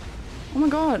 Oh my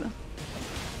god.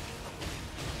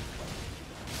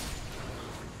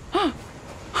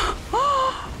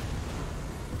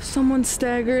 Someone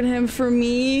staggered him for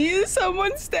me.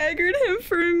 Someone staggered him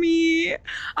for me.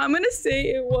 I'm gonna say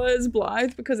it was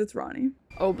Blythe because it's Ranni.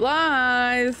 Oh,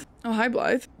 Blythe. Oh, hi,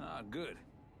 Blythe. Ah, good.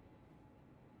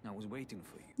 I was waiting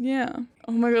for you. Yeah.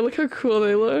 Oh my god, look how cool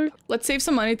they look. Let's save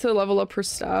some money to level up her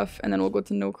staff, and then we'll go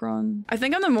to Nokron. I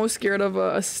think I'm the most scared of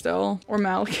Astel or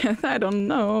Maliketh. I don't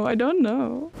know. I don't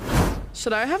know.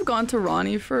 Should I have gone to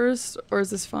Ranni first, or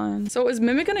is this fine? So is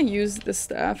Mimic gonna use the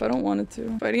staff? I don't want it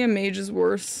to. Fighting a mage is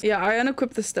worse. Yeah, I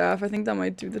unequip the staff. I think that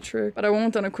might do the trick. But I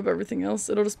won't unequip everything else.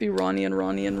 It'll just be Ranni and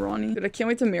Ranni and Ranni. Dude, I can't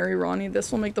wait to marry Ranni.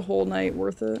 This will make the whole night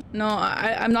worth it. No,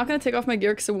 I'm not gonna take off my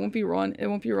gear because it won't be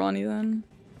Ranni then.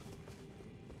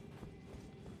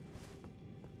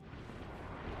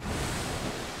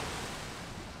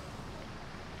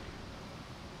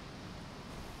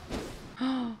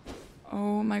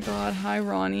 my god. Hi,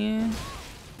 Ranni.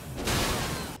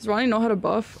 Does Ranni know how to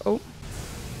buff? Oh.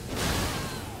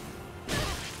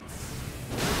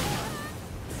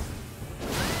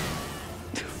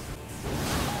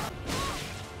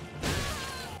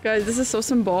 Guys, this is so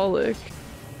symbolic.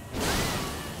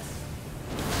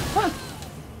 Ah!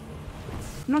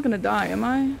 I'm not gonna die, am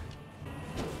I?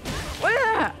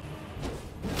 What?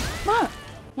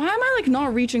 Why am I like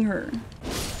not reaching her?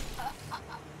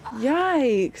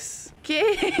 Yikes.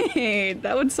 Okay,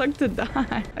 that would suck to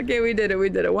die. Okay, we did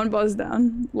it. One boss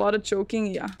down. A lot of choking,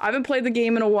 yeah. I haven't played the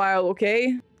game in a while,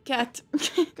 okay? Cat.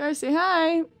 Guys, say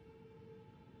hi.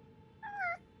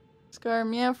 Scar,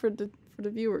 meow for the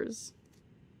viewers.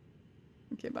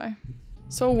 Okay, bye.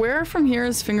 So where from here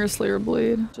is Finger Slayer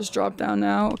Blade? Just drop down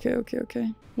now.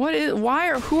 Okay.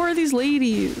 Who are these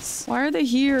ladies? Why are they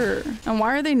here? And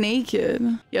why are they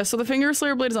naked? Yeah, so the Finger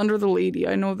Slayer Blade is under the lady.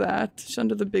 I know that. She's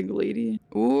under the big lady.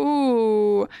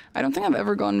 Ooh. I don't think I've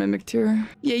ever gone Mimic tier.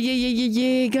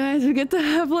 Yeah, guys. We get to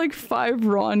have like 5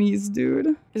 Ronnies, dude.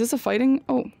 Is this a fighting?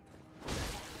 Oh.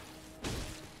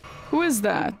 Who is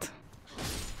that?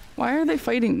 Why are they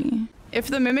fighting me? If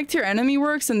the Mimic tier enemy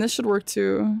works, then this should work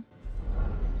too.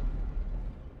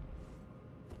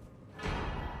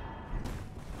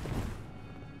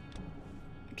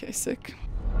 Okay, sick.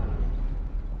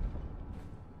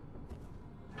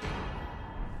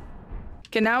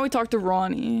 Okay, now we talk to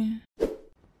Ranni.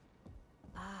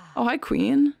 Oh, hi,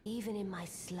 Queen. Even in my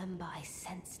slumber, I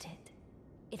sensed it.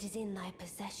 It is in thy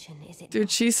possession, is it?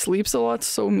 Dude, she sleeps a lot,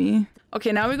 so me.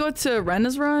 Okay, now we go to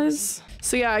Renna's Rise.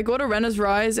 So yeah, I go to Renna's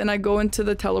Rise and I go into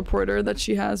the teleporter that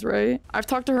she has, right? I've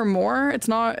talked to her more. It's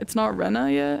not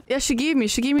Renna yet. Yeah, she gave me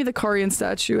the Carian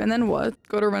statue. And then what?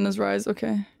 Go to Renna's Rise.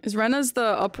 Okay. Is Renna's the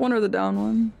up one or the down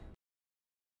one?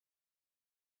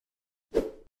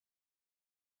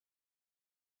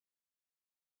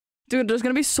 Dude, there's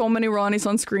gonna be so many Ronnies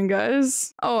on screen,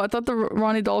 guys. Oh, I thought the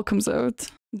Ranni doll comes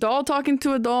out. Doll talking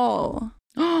to a doll.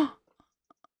 Oh,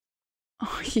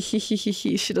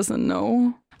 she doesn't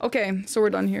know. Okay, so we're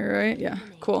done here, right? Yeah,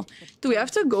 cool. Do we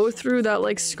have to go through that,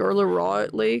 like, Scarlet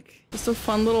Rot Lake? Just a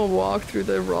fun little walk through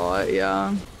the rot,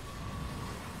 yeah.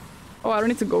 Oh, I don't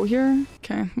need to go here?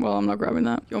 Okay, well, I'm not grabbing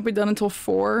that. You won't be done until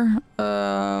 4.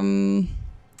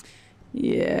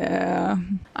 Yeah.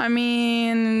 I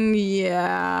mean,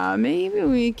 yeah, maybe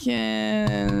we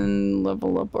can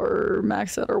level up or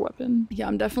max out our weapon. Yeah,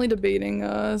 I'm definitely debating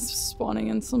spawning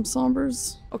in some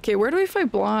Sombers. Okay, where do we fight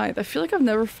Blythe? I feel like I've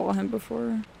never fought him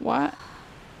before. What?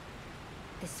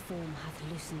 This form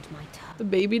hath loosened my tongue. The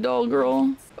baby doll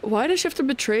girl? Why does she have to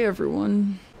betray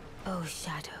everyone? Oh,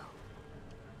 Shadow,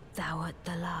 thou art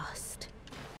the last.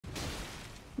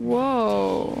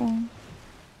 Whoa.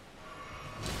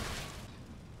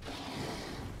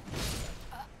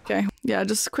 Okay, yeah,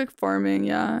 just quick farming,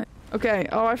 yeah. Okay,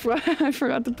 oh, I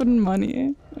forgot to put in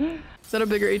money. Is that a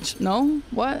bigger H? No?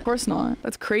 What? Of course not.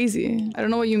 That's crazy. I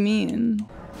don't know what you mean.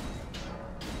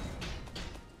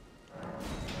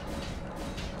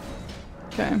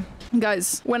 Okay.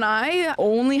 Guys, when I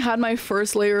only had my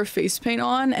first layer of face paint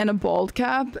on and a bald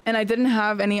cap and I didn't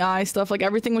have any eye stuff, like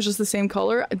everything was just the same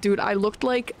color, dude, I looked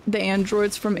like the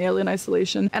androids from Alien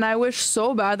Isolation. And I wish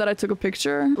so bad that I took a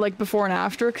picture, like before and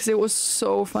after, because it was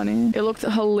so funny. It looked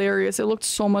hilarious. It looked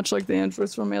so much like the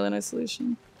androids from Alien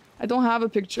Isolation. I don't have a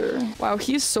picture. Wow,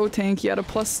 he's so tanky at a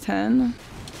 +10.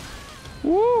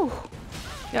 Woo!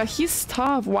 Yeah, he's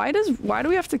tough. Why do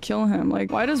we have to kill him?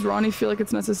 Like, why does Ranni feel like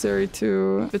it's necessary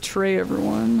to betray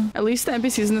everyone? At least the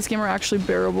NPCs in this game are actually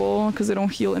bearable because they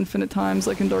don't heal infinite times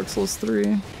like in Dark Souls 3.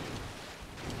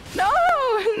 No!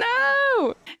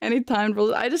 No! Any time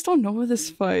rules. I just don't know this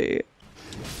fight.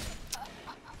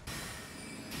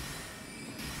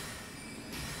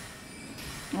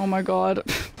 Oh my god.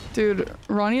 Dude,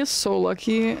 Ranni is so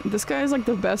lucky. This guy is like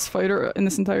the best fighter in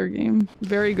this entire game.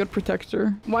 Very good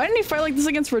protector. Why didn't he fight like this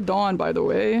against Radahn, by the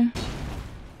way?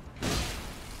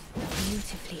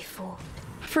 Beautifully formed.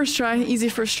 First try. Easy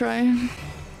first try.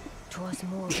 'Twas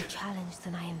more of a challenge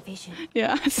than I envisioned.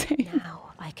 Yeah, same.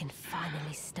 Now I can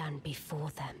finally stand before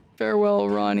them. Farewell,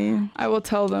 Ranni. I will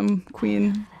tell them,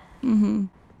 Queen.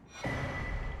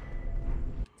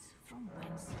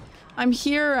 I'm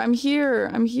here. I'm here.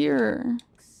 I'm here.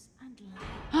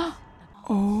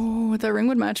 Oh, that ring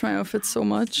would match my outfit so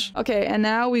much. Okay, and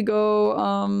now we go,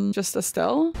 just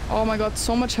Astel. Oh my god,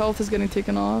 so much health is getting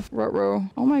taken off. Ruh-roh.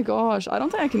 Oh my gosh, I don't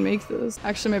think I can make this.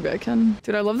 Actually, maybe I can.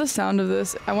 Dude, I love the sound of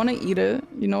this. I want to eat it.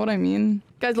 You know what I mean?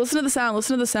 Guys, listen to the sound.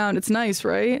 Listen to the sound. It's nice,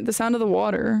 right? The sound of the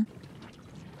water.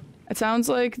 It sounds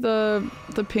like the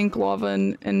pink lava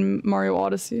in Mario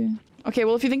Odyssey. Okay,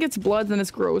 well, if you think it's blood, then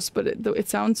it's gross, but it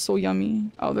sounds so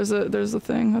yummy. Oh, there's a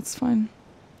thing. That's fine.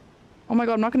 Oh my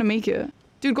god, I'm not gonna make it.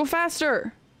 Dude, go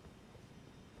faster!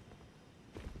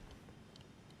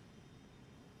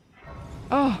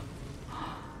 Oh.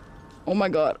 Oh my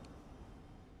god.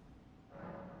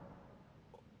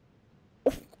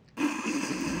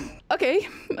 Okay.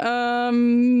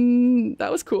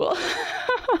 That was cool.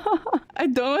 I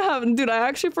don't have- dude, I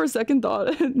actually for a second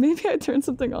thought maybe I turned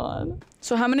something on.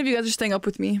 So how many of you guys are staying up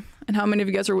with me? And how many of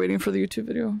you guys are waiting for the YouTube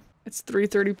video? It's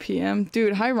 3:30 p.m.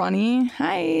 Dude, hi Ronnie.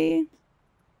 Hi.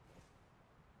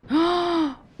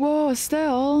 Whoa,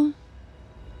 Astel.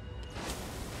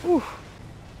 Ooh.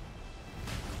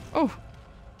 Oh.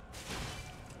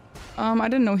 I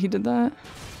didn't know he did that.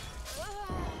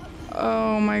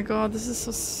 Oh my god, this is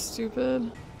so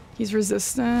stupid. He's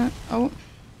resistant. Oh.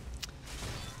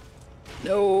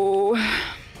 No.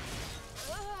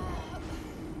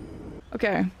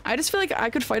 Okay, I just feel like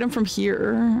I could fight him from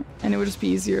here and it would just be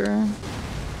easier.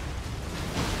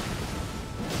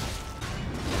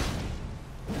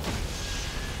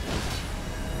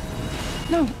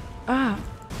 No. Ah.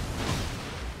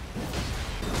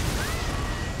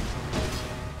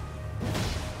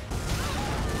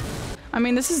 I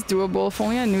mean, this is doable if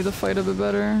only I knew the fight a bit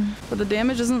better. But the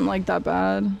damage isn't like that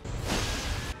bad.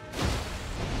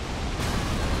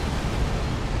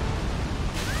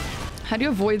 How do you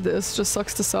avoid this? Just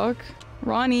sucks to suck.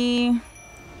 Ronnie,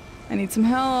 I need some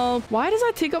help. Why does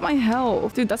that take up my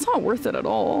health? Dude, that's not worth it at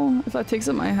all. If that takes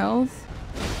up my health.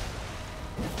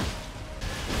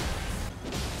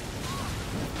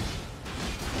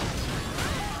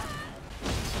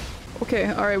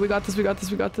 Okay, alright, we got this, we got this,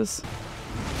 we got this.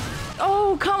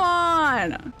 Oh, come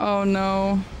on! Oh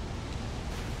no.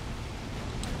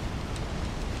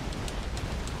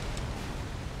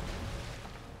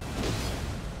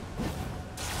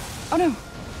 Oh no!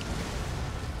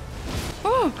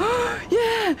 Oh!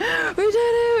 Yeah! We did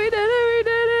it! We did it! We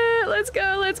did it! Let's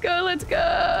go! Let's go! Let's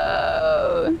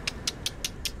go!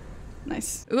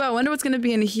 Nice. Ooh, I wonder what's gonna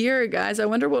be in here, guys. I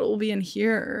wonder what will be in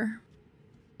here.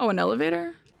 Oh, an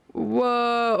elevator?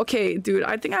 Whoa. Okay, dude,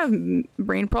 I think I have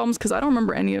brain problems because I don't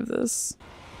remember any of this.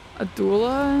 A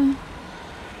doula?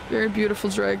 Very beautiful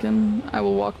dragon. I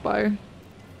will walk by.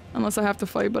 Unless I have to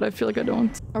fight, but I feel like I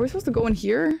don't. Are we supposed to go in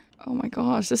here? Oh my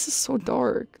gosh, this is so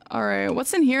dark. Alright,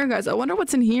 what's in here, guys? I wonder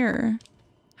what's in here.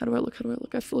 How do I look? How do I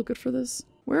look? I feel good for this.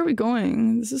 Where are we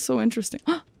going? This is so interesting.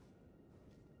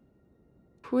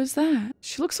 Who is that?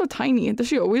 She looks so tiny. Does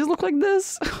she always look like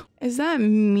this? Is that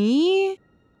me?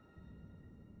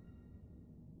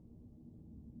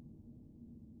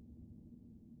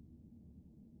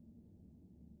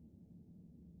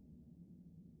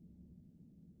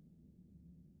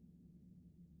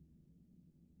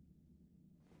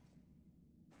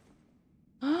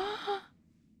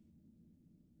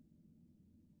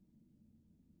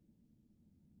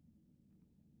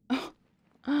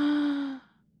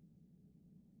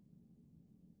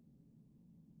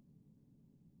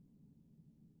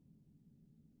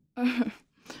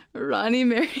 Ronnie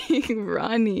marrying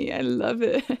Ronnie. I love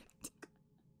it.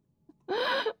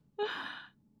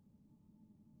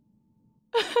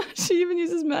 She even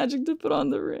uses magic to put on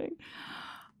the ring.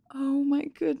 Oh my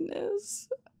goodness.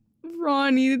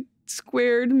 Ronnie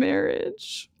squared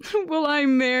marriage. Will I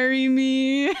marry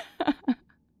me?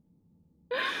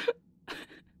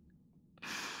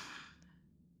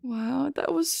 Wow,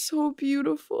 that was so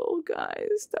beautiful,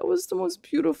 guys. That was the most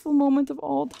beautiful moment of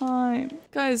all time.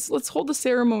 Guys, let's hold the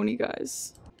ceremony,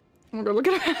 guys. Oh my god, look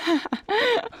at her.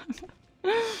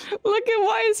 Look at,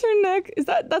 why is her neck? Is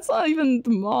that's not even the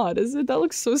mod, is it? That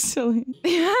looks so silly.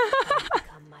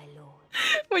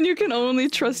 When you can only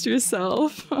trust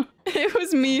yourself. It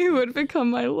was me who would become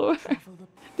my lord.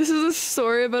 This is a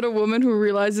story about a woman who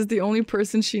realizes the only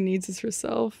person she needs is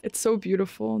herself. It's so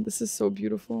beautiful. This is so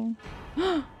beautiful.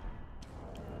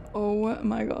 Oh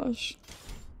my gosh.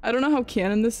 I don't know how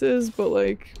canon this is, but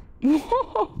like...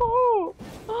 Whoa!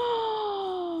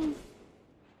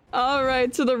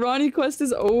 Alright, so the Ranni quest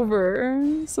is over.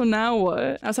 So now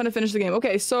what? I was trying to finish the game.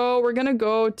 Okay, so we're gonna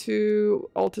go to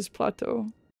Altus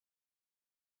Plateau.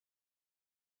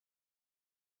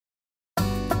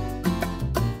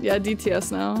 Yeah,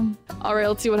 DTS now. Alright,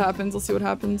 let's see what happens. Let's see what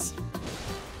happens.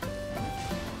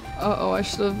 Uh-oh, I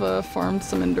should have farmed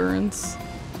some endurance.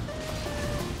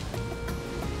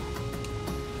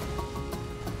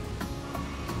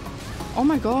 Oh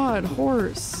my god,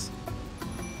 horse.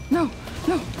 No,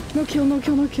 no, no kill, no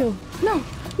kill, no kill. No,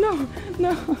 no,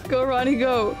 no. Go, Ranni,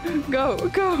 go. Go,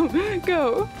 go,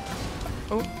 go.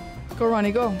 Oh, go,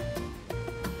 Ranni, go.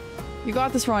 You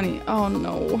got this, Ranni. Oh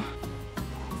no.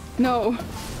 No.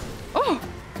 Oh!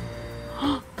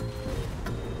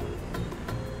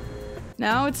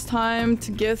 Now it's time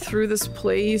to get through this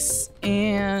place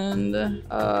and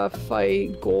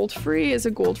fight Goldfrey. Is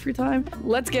it Goldfrey time?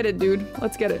 Let's get it, dude.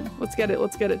 Let's get it. Let's get it.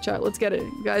 Let's get it, chat. Let's get it.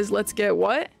 Guys, let's get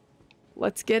what?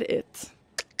 Let's get it.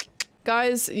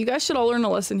 Guys, you guys should all learn a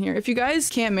lesson here. If you guys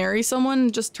can't marry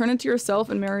someone, just turn into yourself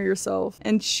and marry yourself.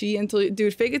 And cheat until you-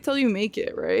 dude, fake it till you make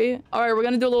it, right? Alright, we're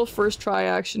gonna do a little first try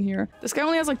action here. This guy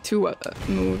only has like 2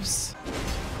 moves.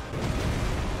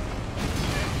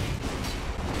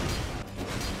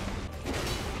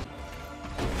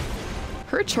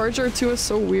 Her charge R2 is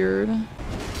so weird.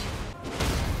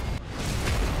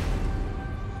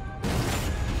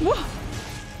 Whoa!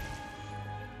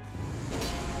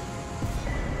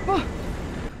 Whoa!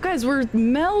 Guys, we're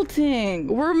melting!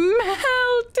 We're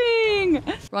melting!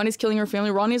 Ronnie's killing her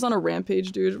family. Ronnie's on a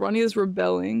rampage, dude. Ronnie is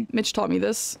rebelling. Mitch taught me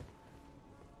this.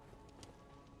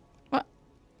 What?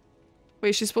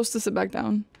 Wait, she's supposed to sit back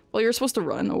down. Well, you're supposed to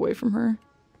run away from her.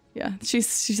 Yeah, she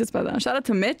sits back down. Shout out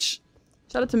to Mitch.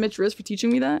 Shout out to Mitch Riz for teaching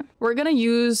me that. We're gonna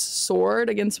use Sword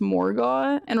against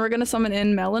Morgott, and we're gonna summon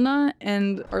in Melina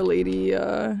and Our Lady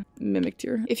Mimicked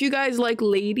here. If you guys like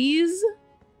ladies,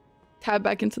 tab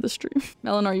back into the stream.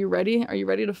 Melina, are you ready? Are you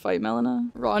ready to fight Melina?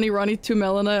 Ronnie 2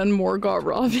 Melina and Morgott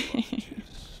Robbie.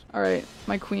 Alright,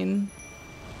 my queen.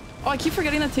 Oh, I keep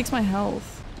forgetting that takes my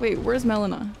health. Wait, where's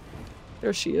Melina?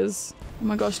 There she is. Oh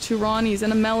my gosh, 2 Ronnies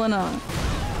and a Melina.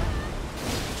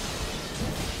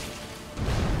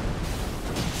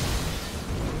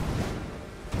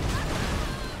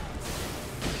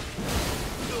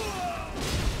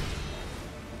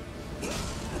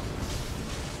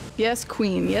 Yes,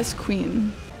 queen. Yes,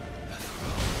 queen.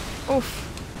 Oof.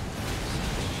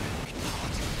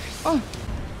 Oh.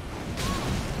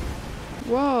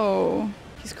 Whoa.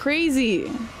 He's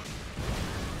crazy.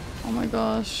 Oh my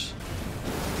gosh.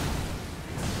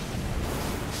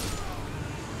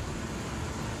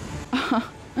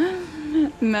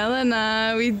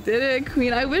 Melina, we did it,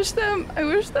 queen. I wish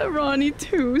that Ronnie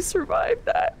 2 survived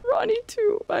that. Ronnie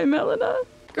 2 by Melina.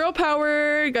 Girl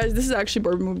power! Guys, this is actually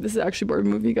Barbie movie. This is actually Barbie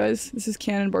movie, guys. This is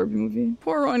canon Barbie movie.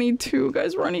 Poor Ronnie 2.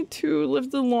 Guys, Ronnie 2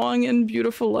 lived a long and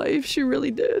beautiful life. She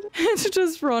really did. It's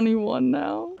just Ronnie 1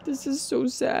 now. This is so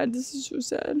sad. This is so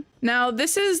sad. Now,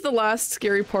 this is the last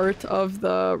scary part of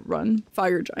the run.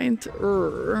 Fire Giant.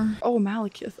 Oh,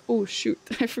 Maliketh. Oh, shoot.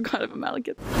 I forgot about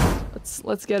Maliketh.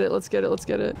 Let's get it. Let's get it. Let's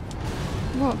get it.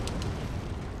 Whoa.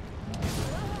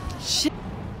 Shit.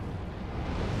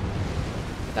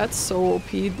 That's so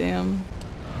OP, damn.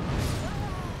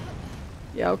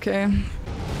 Yeah, okay.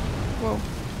 Whoa.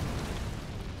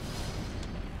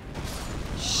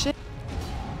 Shit.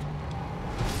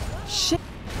 Shit.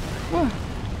 Whoa.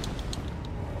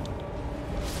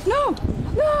 No!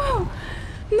 No!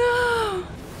 No!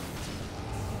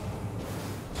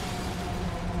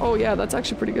 Oh yeah, that's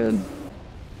actually pretty good.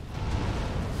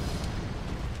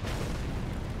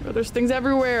 Oh, there's things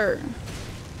everywhere.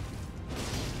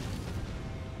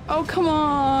 Oh, come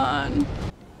on.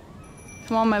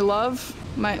 Come on, my love.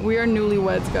 We are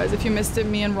newlyweds, guys. If you missed it,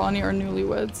 me and Ronnie are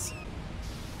newlyweds.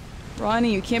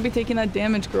 Ronnie, you can't be taking that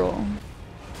damage, girl.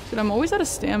 Dude, I'm always out of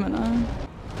stamina.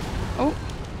 Oh.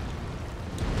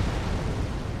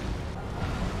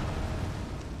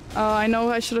 I know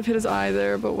I should have hit his eye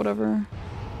there, but whatever.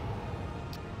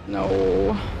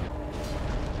 No.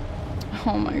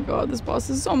 Oh my god, this boss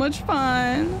is so much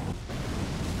fun.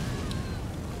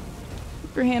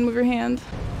 Move your hand, move your hand.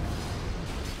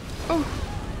 Oh.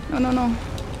 No, no, no.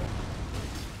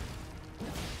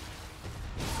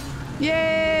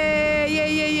 Yay!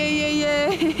 Yay, yay, yay, yay,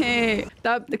 yay!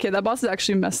 That boss is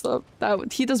actually messed up.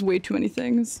 He does way too many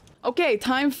things. Okay,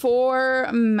 time for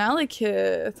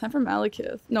Maliketh. Time for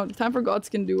Maliketh. No, time for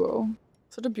Godskin Duo.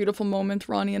 Such a beautiful moment,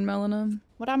 Ronnie and Melina.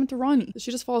 What happened to Ronnie? Did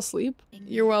she just fall asleep?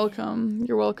 You're welcome.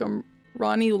 You're welcome.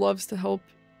 Ronnie loves to help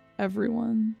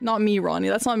everyone. Not me, Ronnie.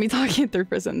 That's not me talking in third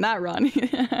person. That Ronnie.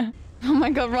 Oh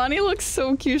my god, Ronnie looks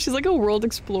so cute. She's like a world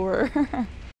explorer.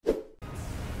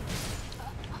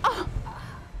 Oh.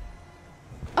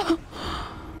 Oh.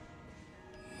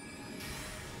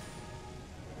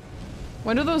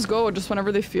 When do those go? Just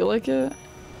whenever they feel like it?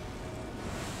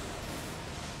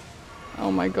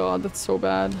 Oh my god, that's so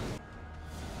bad.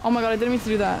 Oh my god, I didn't mean to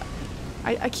do that.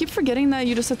 I keep forgetting that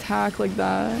you just attack like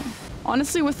that.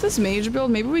 Honestly, with this mage build,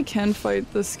 maybe we can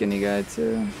fight the skinny guy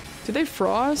too. Do they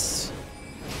frost?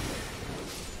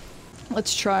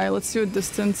 Let's try. Let's do a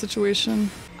distance situation.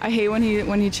 I hate when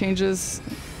he changes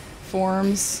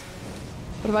forms.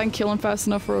 But if I can kill him fast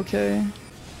enough, we're okay.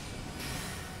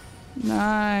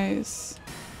 Nice.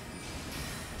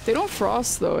 They don't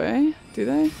frost though, eh? Do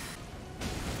they?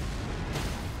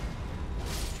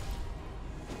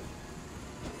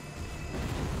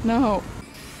 No.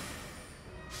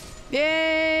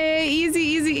 Yay! Easy,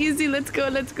 easy, easy. Let's go,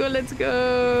 let's go, let's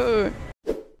go.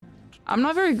 I'm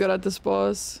not very good at this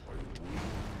boss.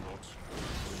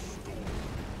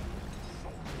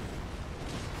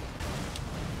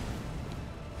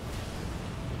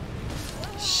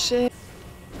 Shit.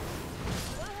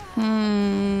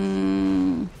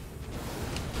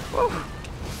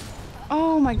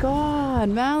 Oh my god,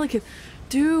 Maliketh.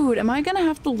 Dude, am I gonna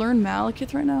have to learn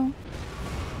Maliketh right now?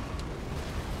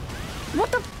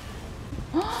 What the?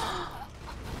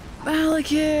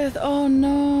 Maliketh, oh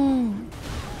no.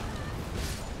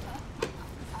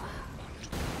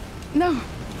 No.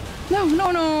 No,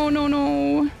 no, no, no,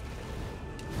 no.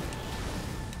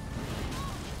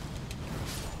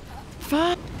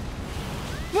 Fuck.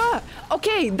 What?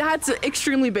 Okay, that's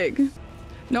extremely big.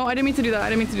 No, I didn't mean to do that. I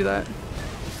didn't mean to do that.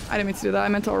 I didn't mean to do that. I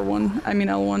meant R1. I mean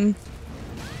L1.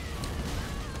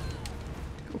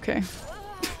 Okay.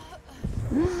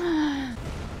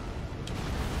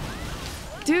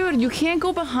 Dude, you can't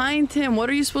go behind him. What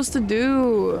are you supposed to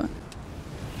do?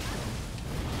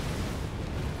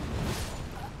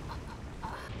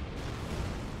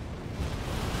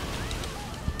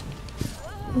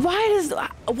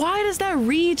 Why does that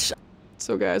reach?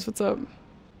 So guys, what's up?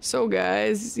 So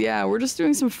guys, yeah, we're just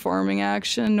doing some farming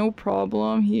action. No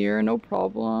problem here, no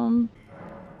problem.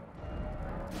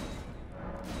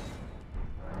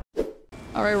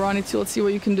 Alright, Ranni 2, let's see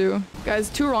what you can do. Guys,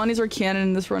 2 Ronnies are canon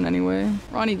in this run anyway.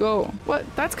 Ranni, go. What?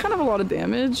 That's kind of a lot of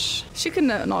damage. She can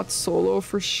not solo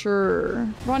for sure.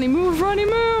 Ranni, move! Ranni,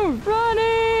 move!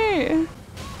 Ranni!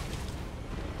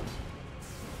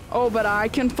 Oh, but I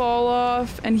can fall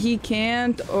off and he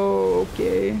can't? Oh,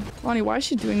 okay. Ranni, why is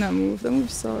she doing that move? That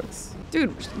move sucks.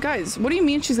 Dude, guys, what do you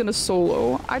mean she's gonna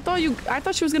solo? I thought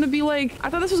she was gonna be like, I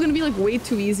thought this was gonna be like way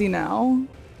too easy now.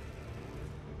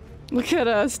 Look at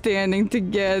us standing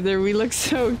together. We look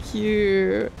so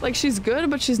cute. Like, she's good,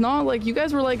 but she's not like, you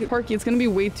guys were like, Parky, it's gonna be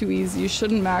way too easy. You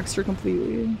shouldn't max her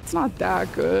completely. It's not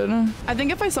that good. I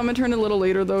think if I summoned her in a little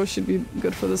later though, she'd be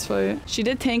good for this fight. She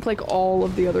did tank like all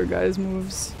of the other guys'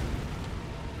 moves.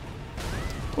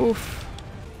 Oof.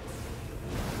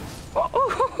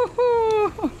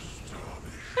 Oh.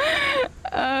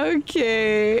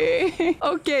 Okay.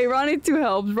 Okay, Ranni 2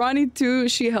 helped. Ranni 2,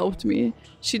 she helped me.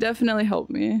 She definitely helped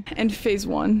me. And phase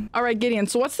 1. Alright, Gideon.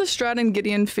 So what's the strat in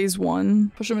Gideon phase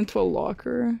 1? Push him into a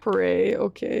locker. Hooray.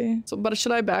 Okay. So, but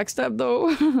should I backstab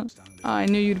though? I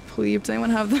knew you'd pleep. Does anyone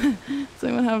have the does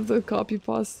anyone have the copy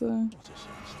pasta?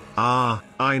 Ah,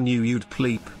 I knew you'd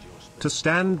pleep. To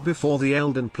stand before the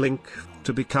Elden Plink,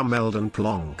 to become Elden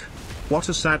Plonk. What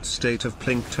a sad state of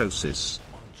plinktosis.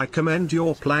 I commend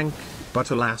your plank, but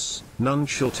alas, none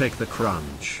shall take the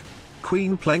crunch.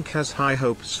 Queen Plank has high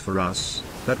hopes for us,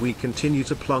 that we continue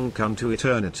to plunk unto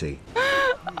eternity.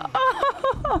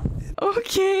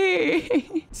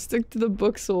 Okay. Stick to the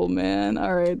book, soul, man.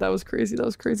 Alright, that was crazy. That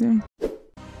was crazy.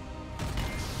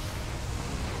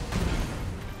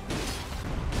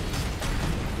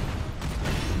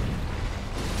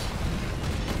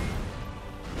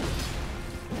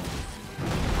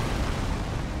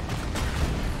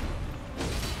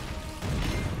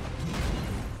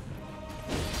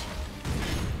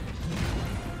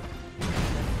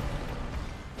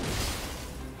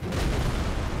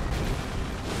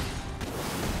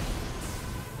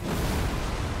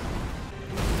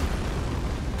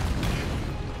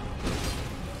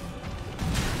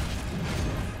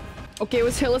 Okay, it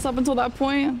was hitless up until that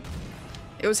point.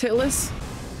 It was hitless.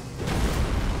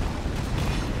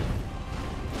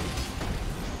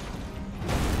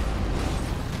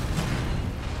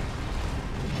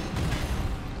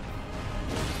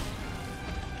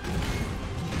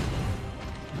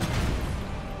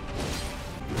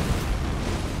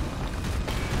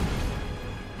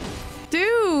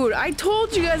 Dude, I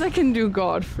told you guys I can do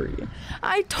Godfrey.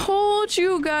 I told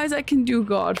you guys I can do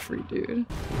Godfrey, dude.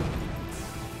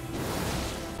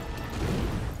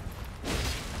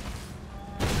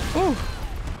 Oof.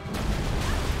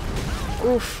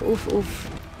 Oof, oof, oof.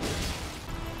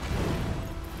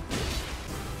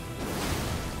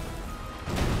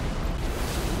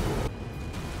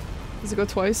 Does it go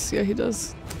twice? Yeah, he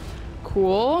does.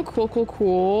 Cool, cool, cool,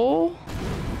 cool.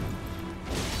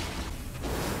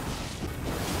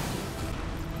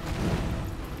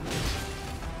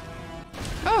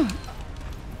 Oh!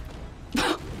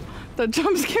 That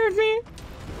jump scared me.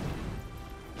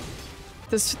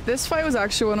 This fight was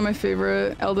actually one of my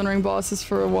favorite Elden Ring bosses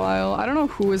for a while. I don't know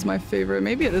who is my favorite.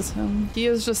 Maybe it is him. He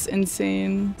is just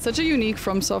insane. Such a unique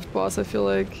FromSoft boss, I feel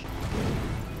like.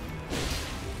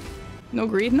 No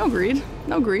greed, no greed,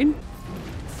 no greed.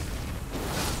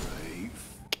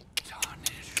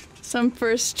 Some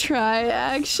first try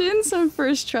action. Some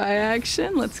first try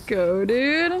action. Let's go,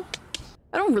 dude.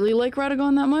 I don't really like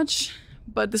Radagon that much,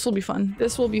 but this will be fun.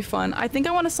 This will be fun. I think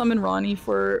I want to summon Ranni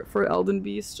for Elden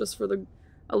Beast, just for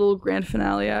a little grand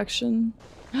finale action.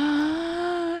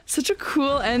 Such a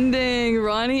cool ending.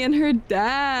 Ranni and her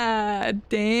dad.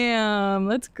 Damn.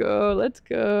 Let's go. Let's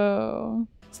go.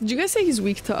 So did you guys say he's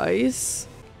weak to ice?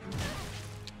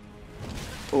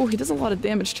 Oh, he does a lot of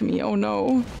damage to me. Oh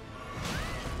no.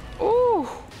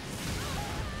 Oh.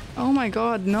 Oh my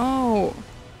god, no.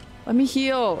 Let me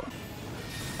heal.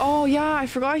 Oh yeah, I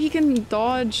forgot he can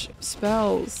dodge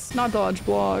spells. Not dodge,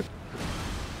 block.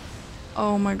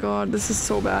 Oh my god, this is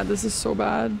so bad. This is so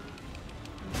bad.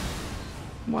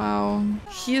 Wow.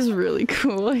 He is really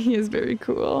cool. He is very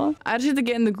cool. I actually have to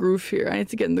get in the groove here. I need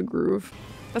to get in the groove.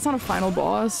 That's not a final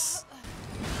boss.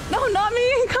 No, not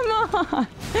me! Come on!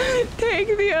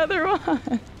 Take the other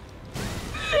one!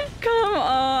 Come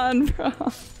on, bro.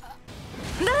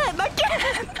 No, not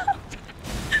again!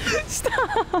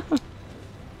 Stop!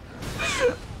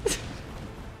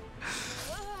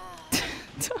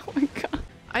 Oh my god.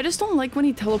 I just don't like when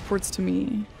he teleports to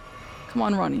me. Come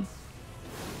on, Ranni.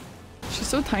 She's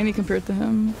so tiny compared to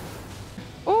him.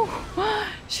 Oh,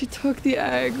 she took the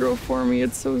aggro for me.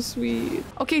 It's so sweet.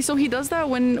 Okay, so he does that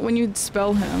when you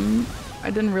spell him. I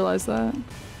didn't realize that.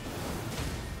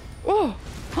 Oh,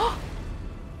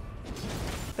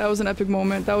 that was an epic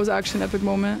moment. That was actually an epic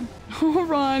moment. Oh,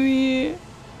 Ranni.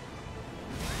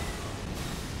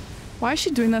 Why is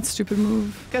she doing that stupid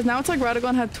move? Guys, now it's like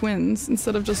Radagon had twins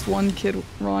instead of just one kid,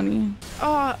 Ranni.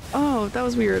 Oh, that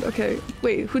was weird. Okay,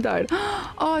 wait, who died?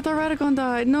 Oh, I thought Radagon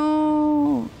died.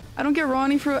 No. I don't get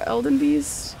Ranni for Elden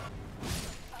Beast.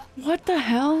 What the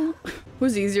hell?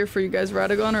 Who's easier for you guys,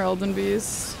 Radagon or Elden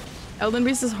Beast? Elden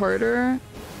Beast is harder.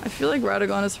 I feel like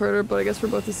Radagon is harder, but I guess we're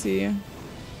about to see.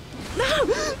 No!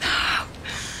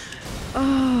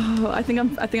 Oh, I think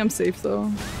I'm safe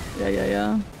though.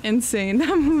 Yeah. Insane.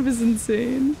 That move is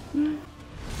insane.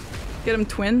 Get him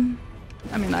twin.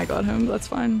 I mean, I got him. That's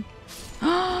fine.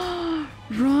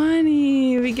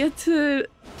 Ranni, we get to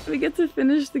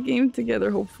finish the game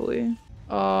together, hopefully.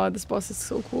 Oh, this boss is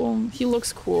so cool. He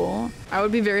looks cool. I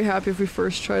would be very happy if we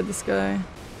first tried this guy.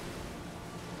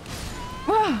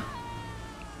 Ah!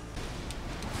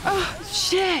 Oh,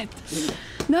 shit!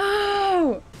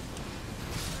 No!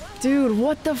 Dude,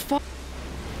 what the fuck?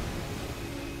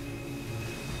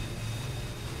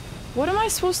 What am I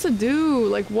supposed to do?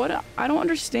 Like, what? I don't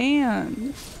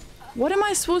understand. What am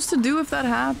I supposed to do if that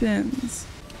happens?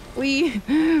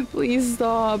 Please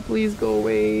stop. Please go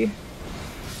away.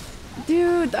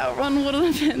 Dude, that run would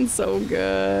have been so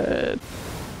good.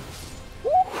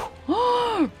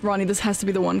 Ranni, this has to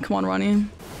be the one. Come on, Ranni.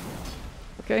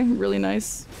 Okay, really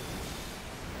nice.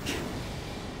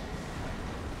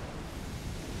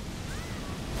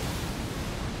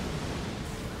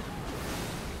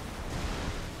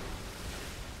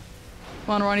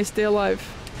 Come on, Ranni, stay alive.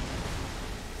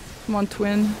 Come on,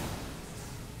 twin.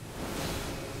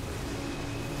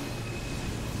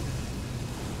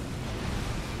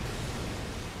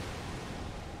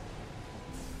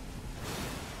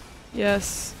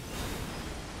 Yes.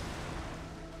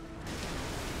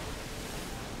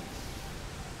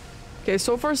 Okay,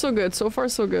 so far so good. So far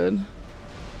so good.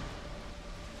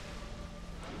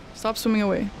 Stop swimming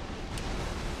away.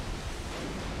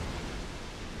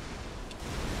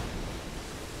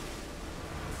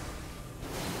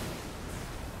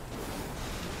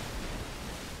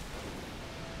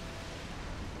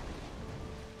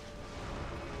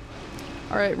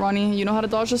 Alright, Ranni, you know how to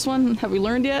dodge this one? Have we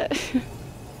learned yet?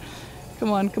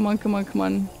 Come on.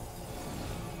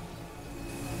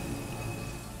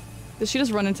 Did she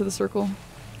just run into the circle?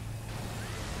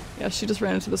 Yeah, she just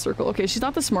ran into the circle. Okay, she's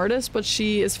not the smartest, but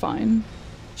she is fine.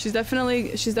 She's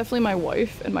definitely my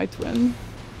wife and my twin.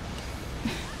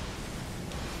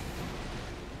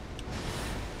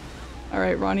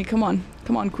 Alright, Ranni, come on.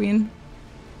 Come on, queen.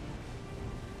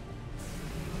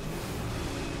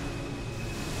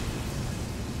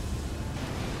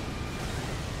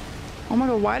 Oh my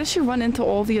god, why does she run into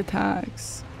all the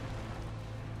attacks?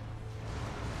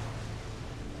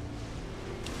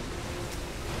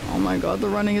 Oh my god, the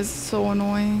running is so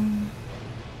annoying.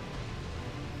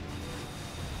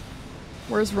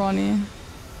 Where's Ranni?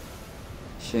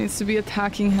 She needs to be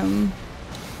attacking him.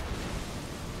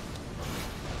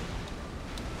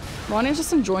 Ranni's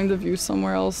just enjoying the view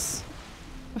somewhere else.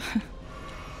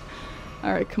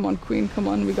 Alright, come on, queen, come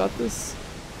on, we got this.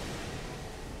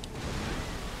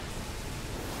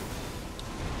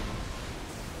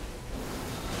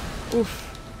 Oof.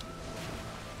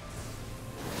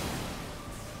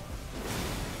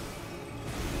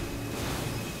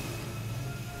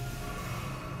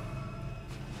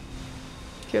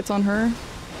 Okay, it's on her.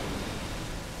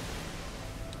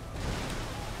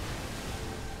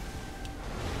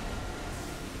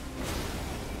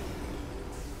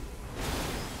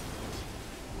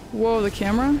 Whoa, the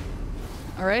camera?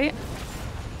 Alright.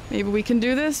 Maybe we can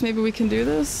do this. Maybe we can do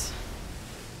this.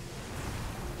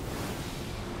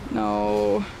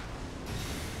 No.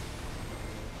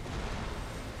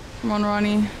 Come on,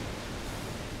 Ranni.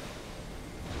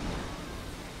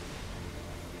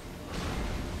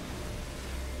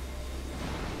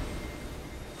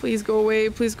 Please go away.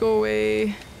 Please go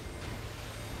away.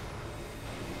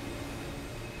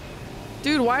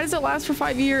 Dude, why does it last for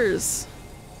 5 years?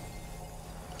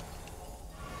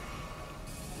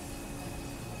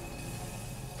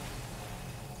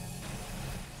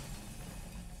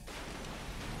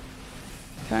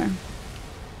 Okay.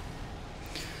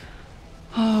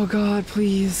 Oh God,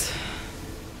 please.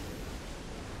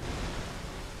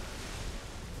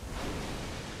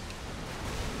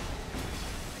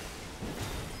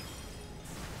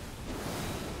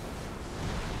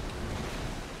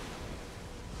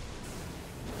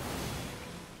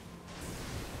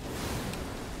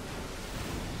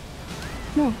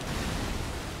 No.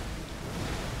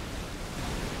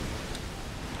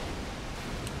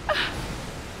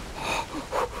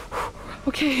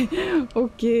 Okay,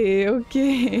 okay,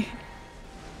 okay.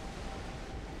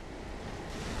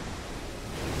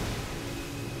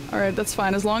 Alright, that's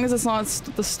fine. As long as it's not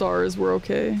the stars, we're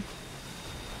okay.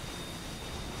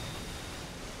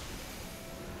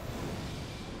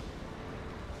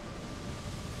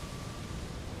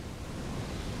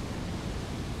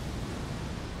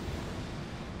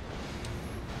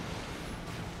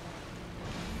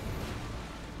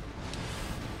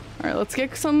 Alright, let's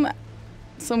get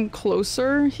some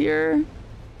closer here.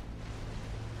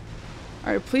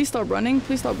 Alright, please stop running.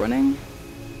 Please stop running.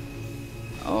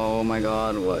 Oh my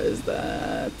God, what is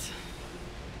that?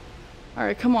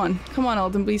 Alright, come on. Come on,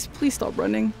 Elden Beast. Please stop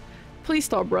running. Please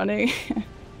stop running.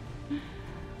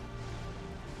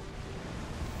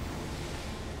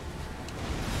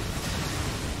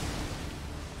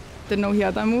 Didn't know he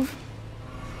had that move.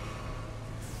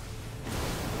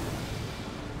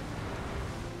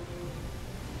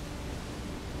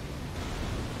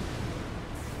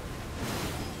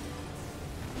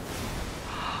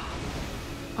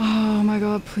 Oh my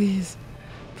God, please.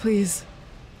 Please.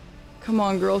 Come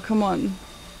on, girl, come on.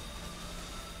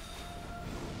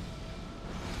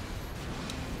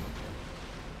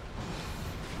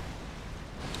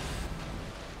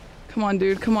 Come on,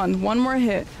 dude, come on. One more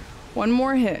hit. One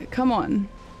more hit. Come on.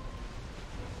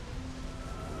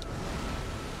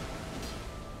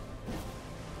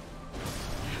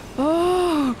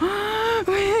 Oh!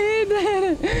 We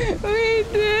did it! We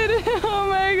did it! Oh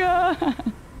my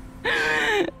God!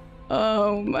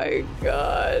 Oh my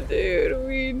God, dude,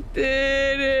 we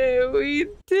did it! We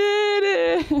did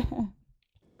it!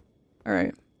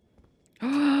 Alright.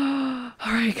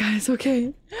 Alright, guys,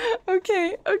 okay.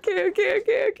 Okay, okay, okay,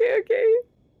 okay, okay, okay.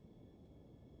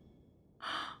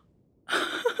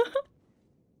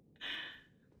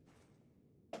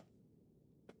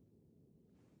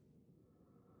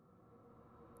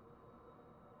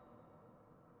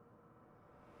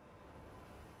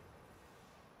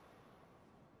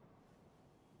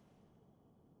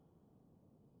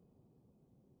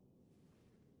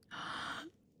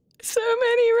 So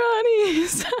many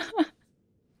Rannis!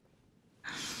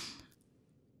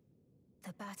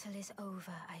 The battle is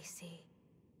over, I see.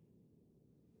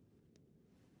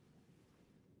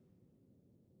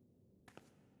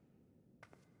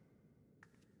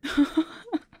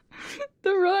 The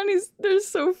Rannis, they're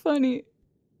so funny.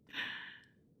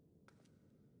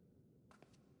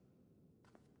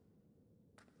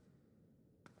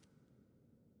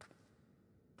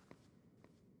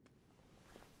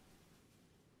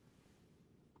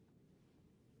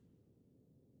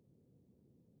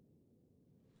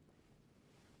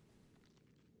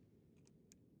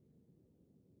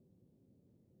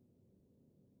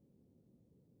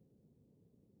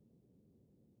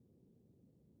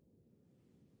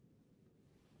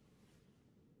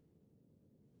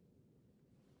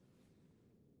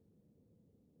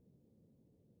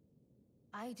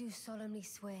 I do solemnly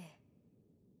swear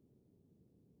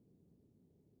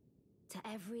to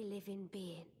every living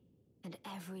being and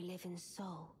every living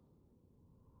soul.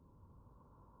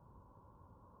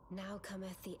 Now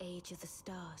cometh the age of the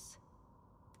stars.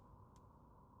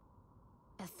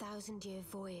 1,000-year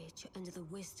voyage under the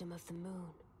wisdom of the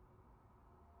moon.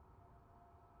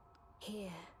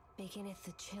 Here beginneth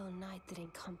the chill night that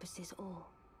encompasses all,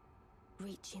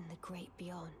 reaching the great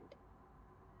beyond.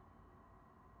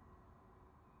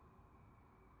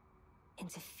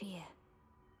 Into fear,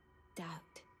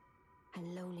 doubt,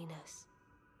 and loneliness.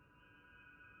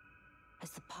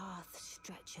 As the path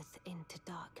stretcheth into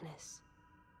darkness.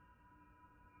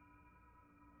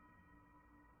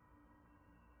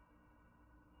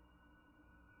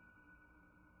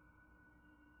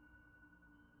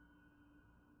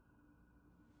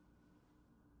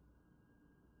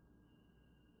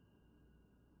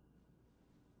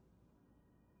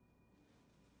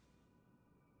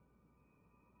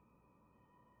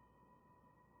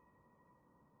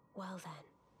 Well then,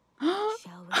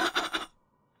 shall we?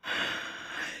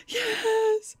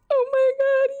 Yes! Oh my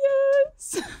god,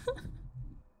 yes!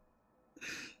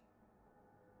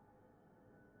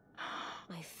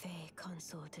 My fair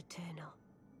consort eternal.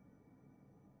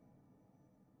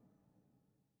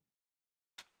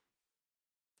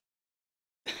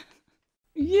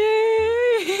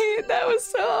 Yay! That was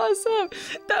so awesome!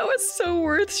 That was so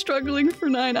worth struggling for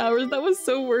 9 hours. That was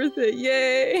so worth it.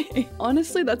 Yay!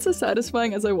 Honestly, that's as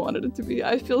satisfying as I wanted it to be.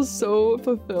 I feel so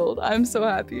fulfilled. I'm so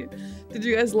happy. Did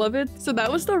you guys love it? So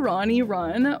that was the Ranni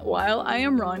run, while I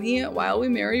am Ranni, while we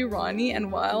marry Ranni,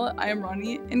 and while I am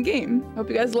Ranni in game. Hope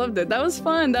you guys loved it. That was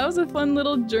fun. That was a fun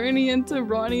little journey into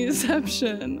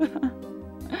Ranniception.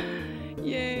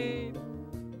 Yay.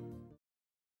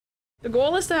 The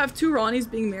goal is to have 2 Ronnies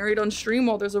being married on stream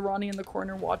while there's a Ranni in the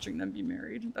corner watching them be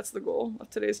married. That's the goal of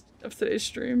today's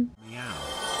stream.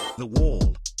 Meow. The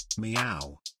wall.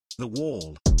 Meow. The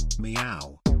wall.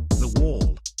 Meow. The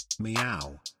wall.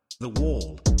 Meow. The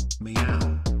wall.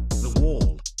 Meow. The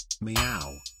wall.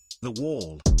 Meow. The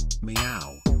wall.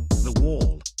 Meow. The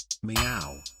wall.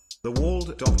 Meow. The wall.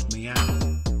 Meow.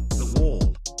 The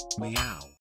wall. Meow.